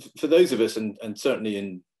 For those of us, and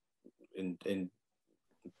certainly in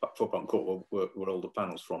for court, where all the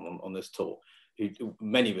panels from on this talk,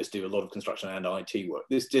 many of us do a lot of construction and IT work.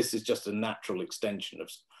 This is just a natural extension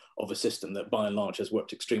of a system that by and large has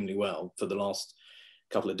worked extremely well for the last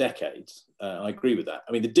couple of decades. I agree with that.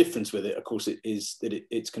 I mean, the difference with it, of course, is that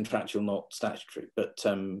it's contractual, not statutory. But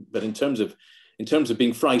in terms of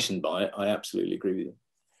being frightened by it, I absolutely agree with you.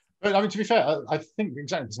 But I mean, to be fair, I think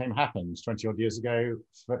exactly the same happened 20 odd years ago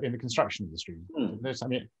in the construction industry. I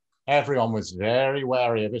mean, everyone was very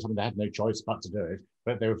wary of it. I mean, they had no choice but to do it,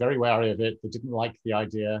 but they were very wary of it. They didn't like the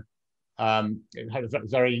idea. It had a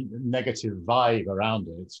very negative vibe around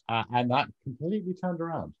it, and that completely turned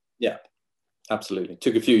around. Yeah, absolutely. It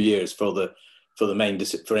took a few years for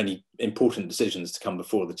for any important decisions to come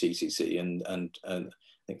before the TCC, and I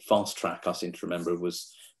think fast track, I seem to remember,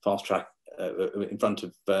 was fast track in front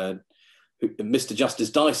of Mr.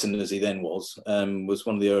 Justice Dyson, as he then was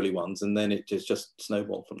one of the early ones, and then it just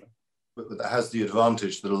snowballed from there. But that has the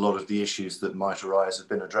advantage that a lot of the issues that might arise have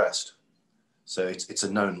been addressed. So it's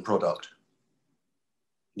a known product.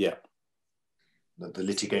 Yeah. The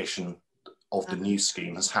litigation of the new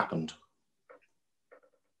scheme has happened.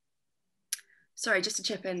 Sorry, just to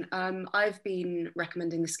chip in, I've been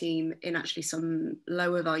recommending the scheme in actually some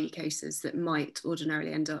lower value cases that might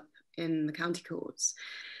ordinarily end up in the county courts,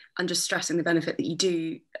 and just stressing the benefit that you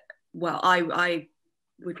do. Well, I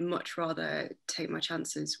would much rather take my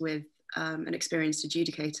chances with an experienced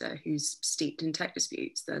adjudicator who's steeped in tech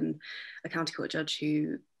disputes than a county court judge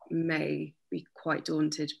who may be quite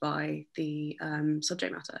daunted by the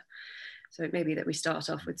subject matter. So it may be that we start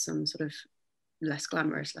off with some sort of less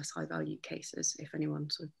glamorous, less high value cases, if anyone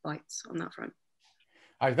sort of bites on that front.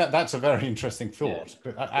 That's a very interesting thought.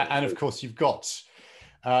 Yeah. And of course you've got,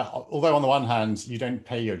 although on the one hand, you don't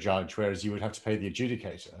pay your judge, whereas you would have to pay the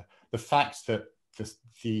adjudicator, the fact that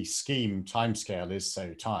the scheme timescale is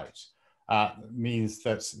so tight means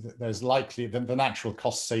that there's likely the natural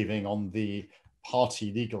cost saving on the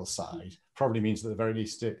party legal side probably means that at the very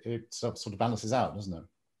least it sort of balances out, doesn't it?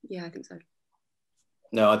 Yeah, I think so.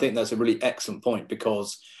 No, I think that's a really excellent point,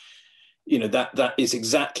 because you know that is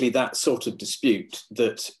exactly that sort of dispute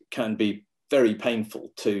that can be very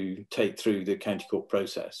painful to take through the county court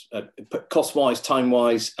process, cost-wise,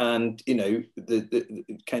 time-wise, and you know the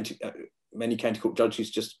county many county court judges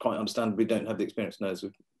just quite understandably don't have the experience. No, it's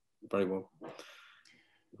a very well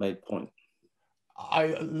made point.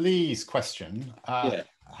 Lee's question: yeah.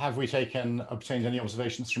 Have we obtained any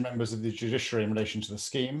observations from members of the judiciary in relation to the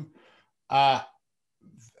scheme?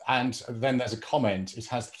 And then there's a comment: it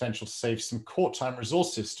has the potential to save some court time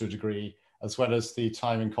resources to a degree, as well as the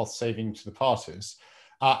time and cost saving to the parties.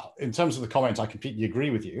 In terms of the comment, I completely agree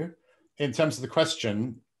with you. In terms of the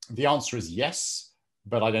question, the answer is yes,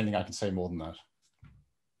 but I don't think I can say more than that.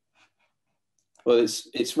 Well,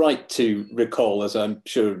 it's right to recall, as I'm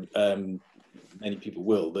sure many people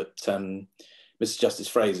will, that Mr. Justice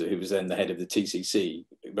Fraser, who was then the head of the TCC,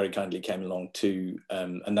 very kindly came along to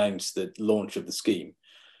announce the launch of the scheme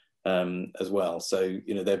as well. So,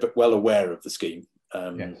 you know, they're well aware of the scheme.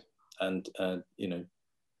 Yes. And you know,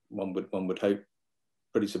 one would hope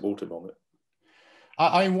pretty supportive of it.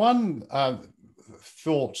 One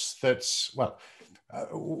thought that, well,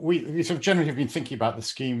 we sort of generally have been thinking about the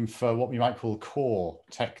scheme for what we might call core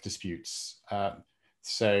tech disputes.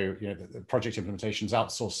 So, you know, the project implementations,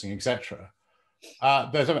 outsourcing, etc.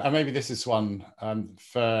 But maybe this is one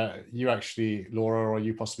for you actually, Laura, or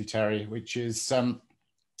you possibly, Terry, which is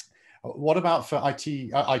what about for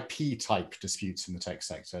IP type disputes in the tech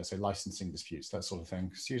sector, so licensing disputes, that sort of thing,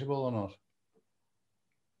 suitable or not?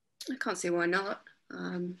 I can't see why not.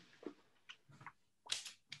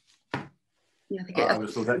 Yeah, I would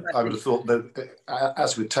have thought that,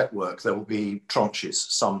 as with tech work, there will be tranches,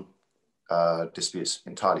 some disputes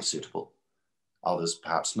entirely suitable, others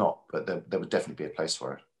perhaps not, but there would definitely be a place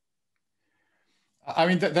for it. I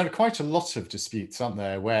mean, there are quite a lot of disputes, aren't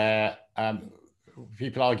there, where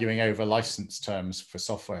people arguing over license terms for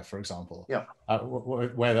software, for example. Yeah.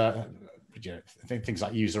 Whether, you know, things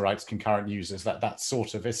like user rights, concurrent users, that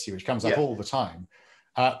sort of issue, which comes up all the time.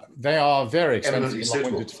 They are very expensive and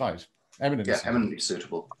long-winded to fight. Eminently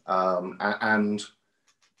suitable. And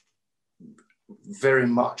very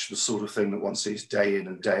much the sort of thing that one sees day in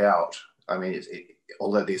and day out. I mean,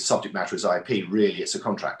 although the subject matter is IP, really it's a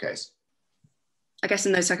contract case. I guess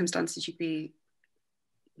in those circumstances, you'd be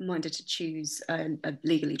minded to choose a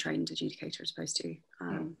legally trained adjudicator as opposed to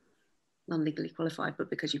non-legally qualified, but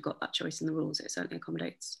because you've got that choice in the rules, it certainly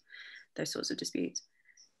accommodates those sorts of disputes.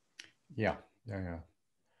 Yeah.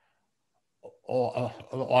 Or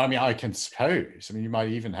I mean, I can suppose, I mean, you might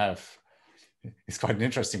even have, it's quite an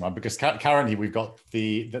interesting one, because currently we've got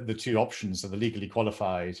the two options of the legally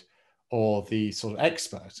qualified or the sort of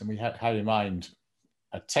expert, and we had in mind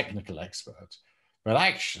a technical expert. But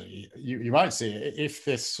actually, you might see, if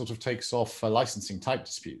this sort of takes off for licensing type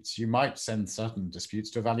disputes, you might send certain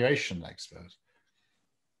disputes to a valuation expert.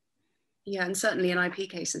 Yeah, and certainly in IP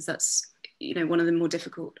cases, that's, you know, one of the more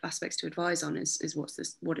difficult aspects to advise on is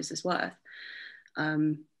what is this worth,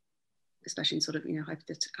 especially in sort of, you know,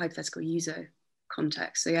 hypothetical user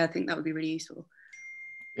context. So yeah, I think that would be really useful.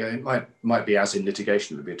 Yeah, it might be, as in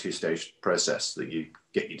litigation, it would be a two-stage process, that you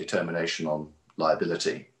get your determination on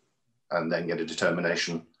liability and then get a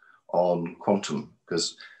determination on quantum,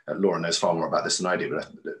 because Laura knows far more about this than I do,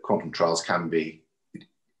 but quantum trials can be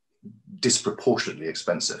disproportionately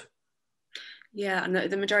expensive. Yeah, and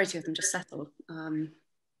the majority of them just settle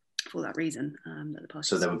for that reason. That the parties.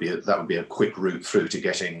 So that would be a quick route through to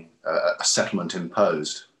getting a settlement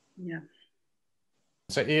imposed. Yeah.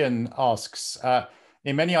 So Iain asks,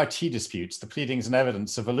 in many IT disputes, the pleadings and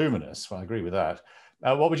evidence are voluminous. Well, I agree with that.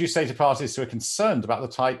 What would you say to parties who are concerned about the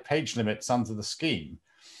tight page limits under the scheme?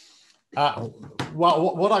 Well,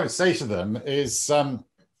 what I would say to them is,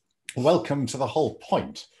 welcome to the whole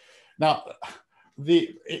point. Now,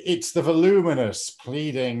 it's the voluminous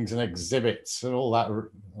pleadings and exhibits and all that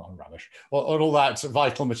rubbish, or all that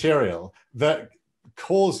vital material that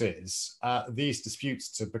causes these disputes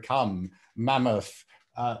to become mammoth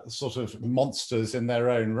sort of monsters in their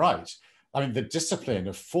own right. I mean, the discipline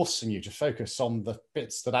of forcing you to focus on the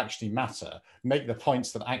bits that actually matter, make the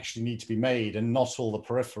points that actually need to be made, and not all the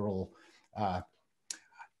peripheral,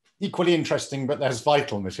 equally interesting, but there's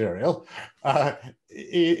vital material,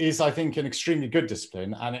 is, I think, an extremely good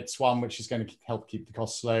discipline. And it's one which is going to help keep the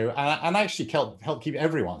costs low and actually help keep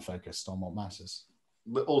everyone focused on what matters.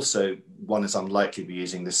 But also, one is unlikely to be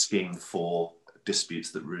using this scheme for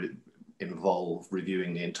disputes that involve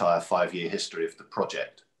reviewing the entire 5-year history of the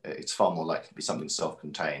project. It's far more likely to be something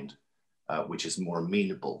self-contained, which is more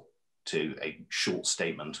amenable to a short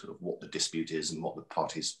statement of what the dispute is and what the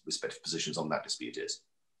parties' respective positions on that dispute is.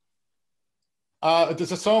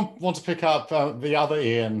 Does someone want to pick up the other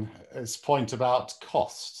Iain's point about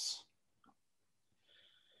costs?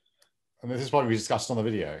 And this is what we discussed on the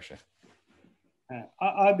video, actually.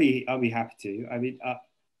 I'll be happy to. I mean,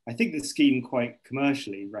 I think the scheme quite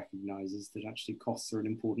commercially recognises that actually costs are an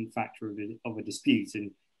important factor of a dispute, and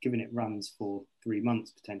given it runs for 3 months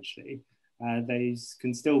potentially, these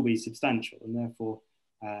can still be substantial, and therefore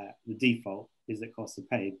the default is that costs are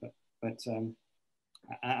paid.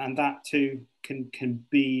 And that too can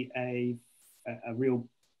be a real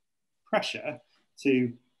pressure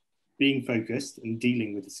to being focused and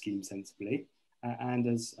dealing with the scheme sensibly, and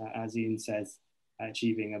as Iain says,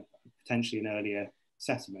 achieving potentially an earlier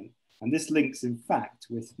settlement. And this links, in fact,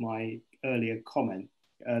 with my earlier question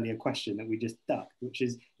that we just ducked, which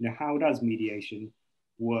is, you know, how does mediation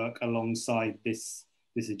work alongside this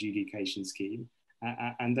adjudication scheme?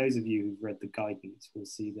 And those of you who've read the guidance will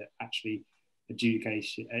see that actually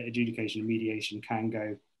adjudication and mediation can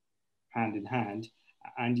go hand in hand,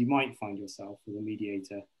 and you might find yourself with a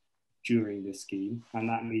mediator during this scheme, and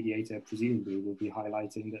that mediator presumably will be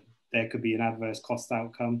highlighting that there could be an adverse cost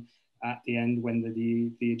outcome at the end when the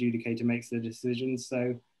adjudicator makes the decision.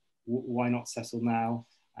 So why not settle now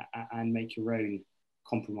and make your own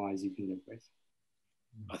compromise you can live with?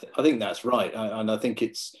 I think that's right, and I think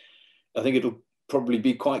it'll probably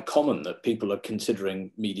be quite common that people are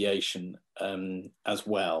considering mediation as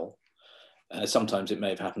well. Sometimes it may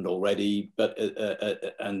have happened already, but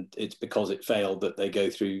and it's because it failed that they go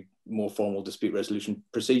through more formal dispute resolution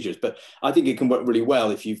procedures. But I think it can work really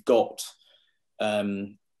well if you've got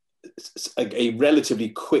a relatively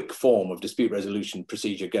quick form of dispute resolution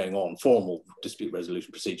procedure going on, formal dispute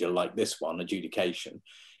resolution procedure like this one, adjudication,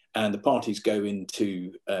 and the parties go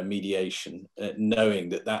into mediation knowing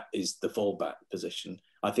that that is the fallback position.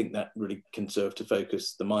 I think that really can serve to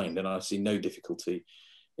focus the mind, and I see no difficulty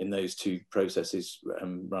in those two processes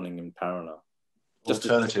running in parallel.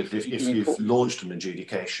 Alternatively, if you've launched an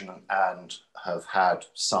adjudication and have had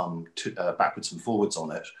some backwards and forwards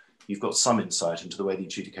on it, you've got some insight into the way the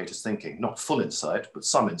adjudicator's thinking. Not full insight, but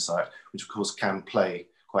some insight, which of course can play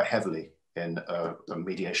quite heavily in a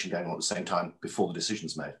mediation going on at the same time before the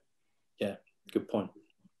decision's made. Yeah, good point.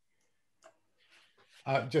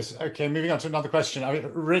 Okay, moving on to another question. I mean,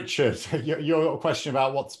 Richard, your question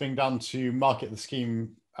about what's being done to market the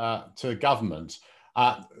scheme to government,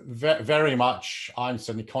 very much, I'm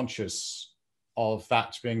certainly conscious of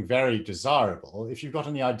that being very desirable. If you've got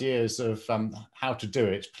any ideas of how to do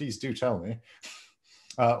it, please do tell me,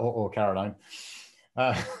 or Caroline.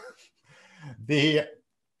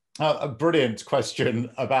 A brilliant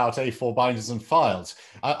question about A4 binders and files.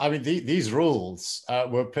 I mean, these rules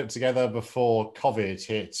were put together before COVID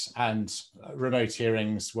hit and remote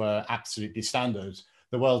hearings were absolutely standard.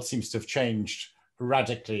 The world seems to have changed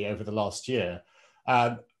radically over the last year.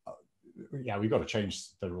 Yeah, we've got to change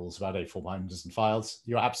the rules about A4 binders and files.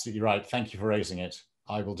 You're absolutely right. Thank you for raising it.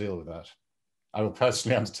 I will deal with that. I will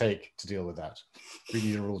personally undertake to deal with that. We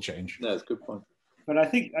need a rule change. No, that's a good point. But I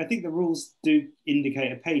think the rules do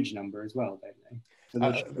indicate a page number as well, don't they? So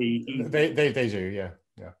they do,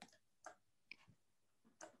 yeah.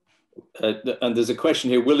 And there's a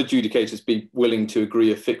question here: will adjudicators be willing to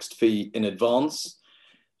agree a fixed fee in advance?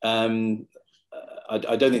 I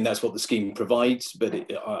don't think that's what the scheme provides, but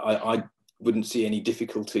I wouldn't see any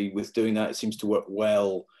difficulty with doing that. It seems to work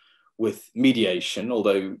well with mediation,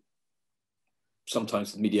 although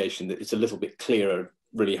sometimes the mediation it's a little bit clearer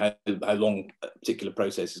really how long a particular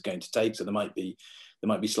process is going to take. So there might be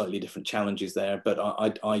slightly different challenges there, but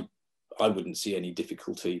I wouldn't see any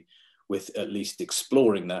difficulty with at least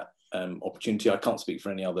exploring that opportunity. I can't speak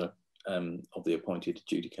for any other of the appointed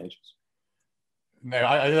adjudicators. No,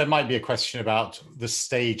 there might be a question about the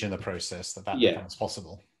stage in the process that becomes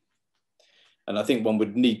possible. And I think one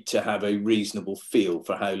would need to have a reasonable feel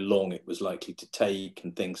for how long it was likely to take,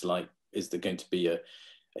 and things like, is there going to be a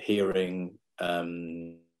hearing,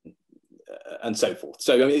 and so forth.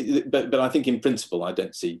 So, I mean, but I think in principle, I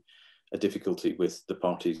don't see a difficulty with the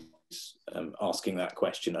parties asking that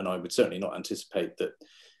question, and I would certainly not anticipate that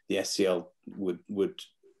the SCL would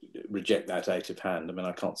reject that out of hand. I mean,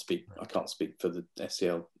 I can't speak for the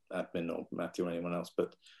SCL admin or Matthew or anyone else,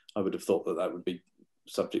 but I would have thought that would be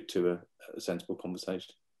subject to a sensible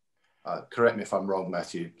conversation. Correct me if I'm wrong,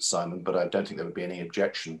 Matthew, Simon, but I don't think there would be any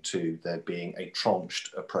objection to there being a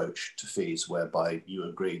tranched approach to fees, whereby you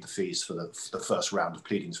agree the fees for the first round of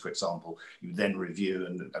pleadings, for example, you then review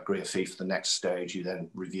and agree a fee for the next stage, you then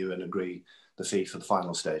review and agree the fee for the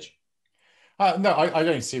final stage. No, I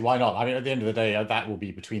don't see why not. I mean, at the end of the day, that will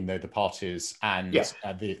be between the parties and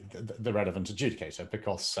the relevant adjudicator,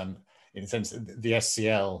 because in a sense, the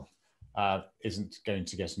SCL isn't going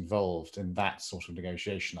to get involved in that sort of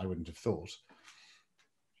negotiation, I wouldn't have thought.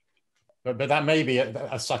 But that may be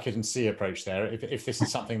a suck it and see approach there. If this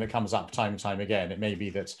is something that comes up time and time again, it may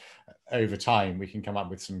be that over time we can come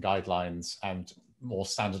up with some guidelines and more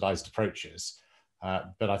standardized approaches.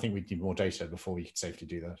 But I think we need more data before we could safely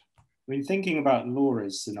do that. I mean, thinking about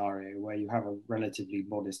Laura's scenario, where you have a relatively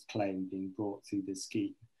modest claim being brought through the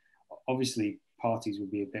scheme, obviously parties would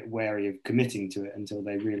be a bit wary of committing to it until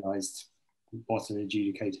they realised what an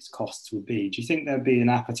adjudicator's costs would be. Do you think there'd be an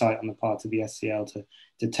appetite on the part of the SCL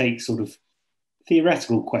to take sort of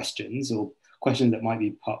theoretical questions, or questions that might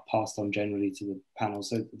be passed on generally to the panel,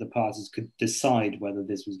 so that the parties could decide whether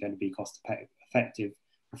this was going to be cost effective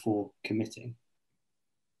before committing?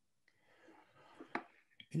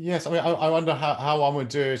 Yes, I mean, I wonder how one would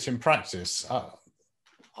do it in practice.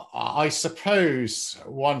 I suppose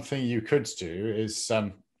one thing you could do is,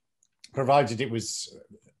 provided it was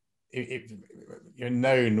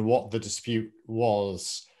known what the dispute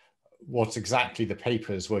was, what exactly the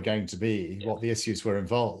papers were going to be, what the issues were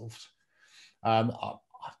involved, I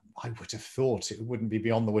would have thought it wouldn't be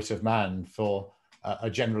beyond the wit of man for a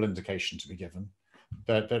general indication to be given.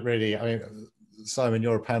 But really, I mean, Simon,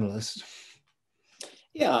 you're a panelist.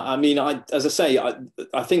 Yeah, I mean, as I say,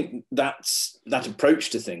 I think that approach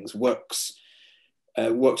to things works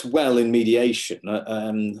well in mediation,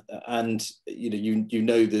 and you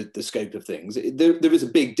know the scope of things. There is a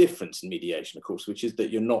big difference in mediation, of course, which is that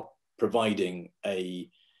you're not providing a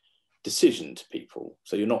decision to people,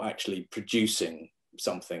 so you're not actually producing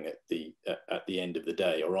something at the end of the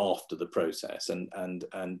day or after the process, and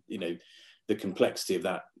you know, the complexity of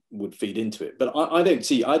that would feed into it. But I don't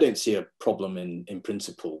see a problem in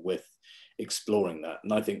principle with exploring that,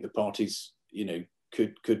 and I think the parties, you know,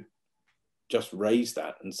 could just raise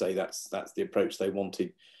that and say that's the approach they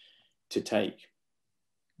wanted to take.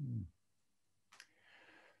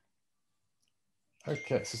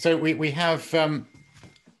 Okay, so we have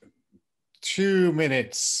 2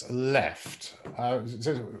 minutes left.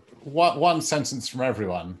 So one sentence from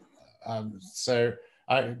everyone.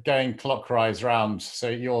 Going clockwise round. So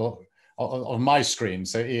you're on my screen.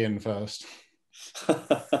 So Iain first.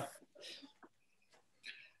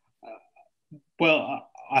 Well,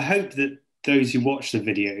 I hope that those who watch the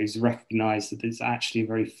videos recognise that it's actually a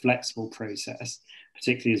very flexible process,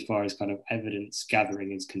 particularly as far as kind of evidence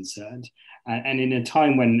gathering is concerned. And in a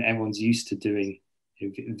time when everyone's used to doing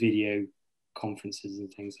video conferences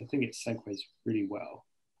and things, I think it segues really well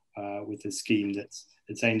with a scheme that's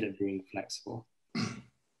aimed at being flexible.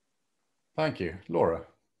 Thank you. Laura.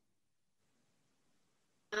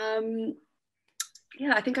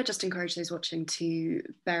 Yeah, I think I just encourage those watching to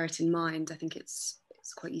bear it in mind. I think it's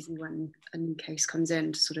quite easy when a new case comes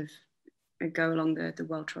in to sort of go along the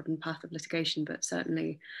well-trodden path of litigation, but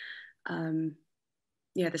certainly,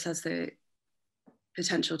 yeah, this has the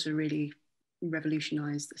potential to really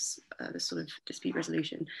revolutionise this sort of dispute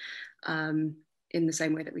resolution in the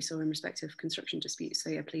same way that we saw in respect of construction disputes. So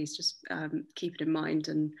yeah, please just keep it in mind,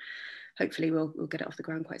 and hopefully we'll get it off the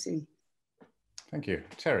ground quite soon. Thank you.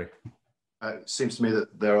 Terry? It seems to me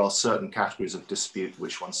that there are certain categories of dispute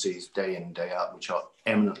which one sees day in, day out, which are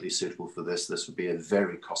eminently suitable for this. This would be a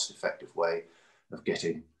very cost-effective way of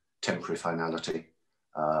getting temporary finality.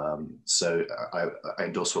 So I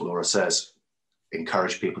endorse what Laura says.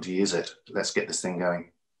 Encourage people to use it. Let's get this thing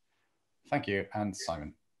going. Thank you. And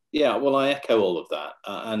Simon? Yeah, well, I echo all of that.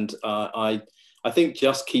 And I think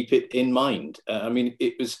just keep it in mind. I mean,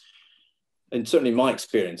 it was, and certainly my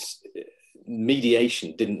experience,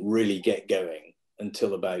 mediation didn't really get going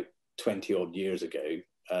until about 20 odd years ago,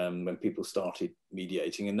 when people started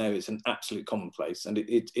mediating, and now it's an absolute commonplace, and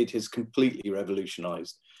it has completely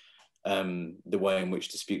revolutionized the way in which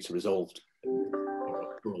disputes are resolved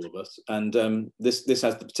for all of us. And this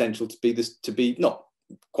has the potential to be not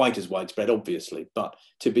quite as widespread, obviously, but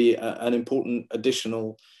to be an important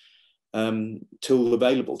additional tool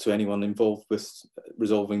available to anyone involved with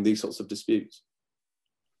resolving these sorts of disputes.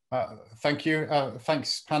 Thank you.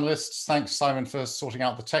 Thanks, panelists. Thanks, Simon, for sorting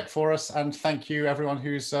out the tech for us. And thank you, everyone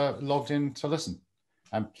who's logged in to listen.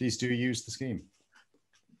 And please do use the scheme.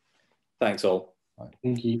 Thanks, all.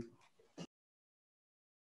 Thank you.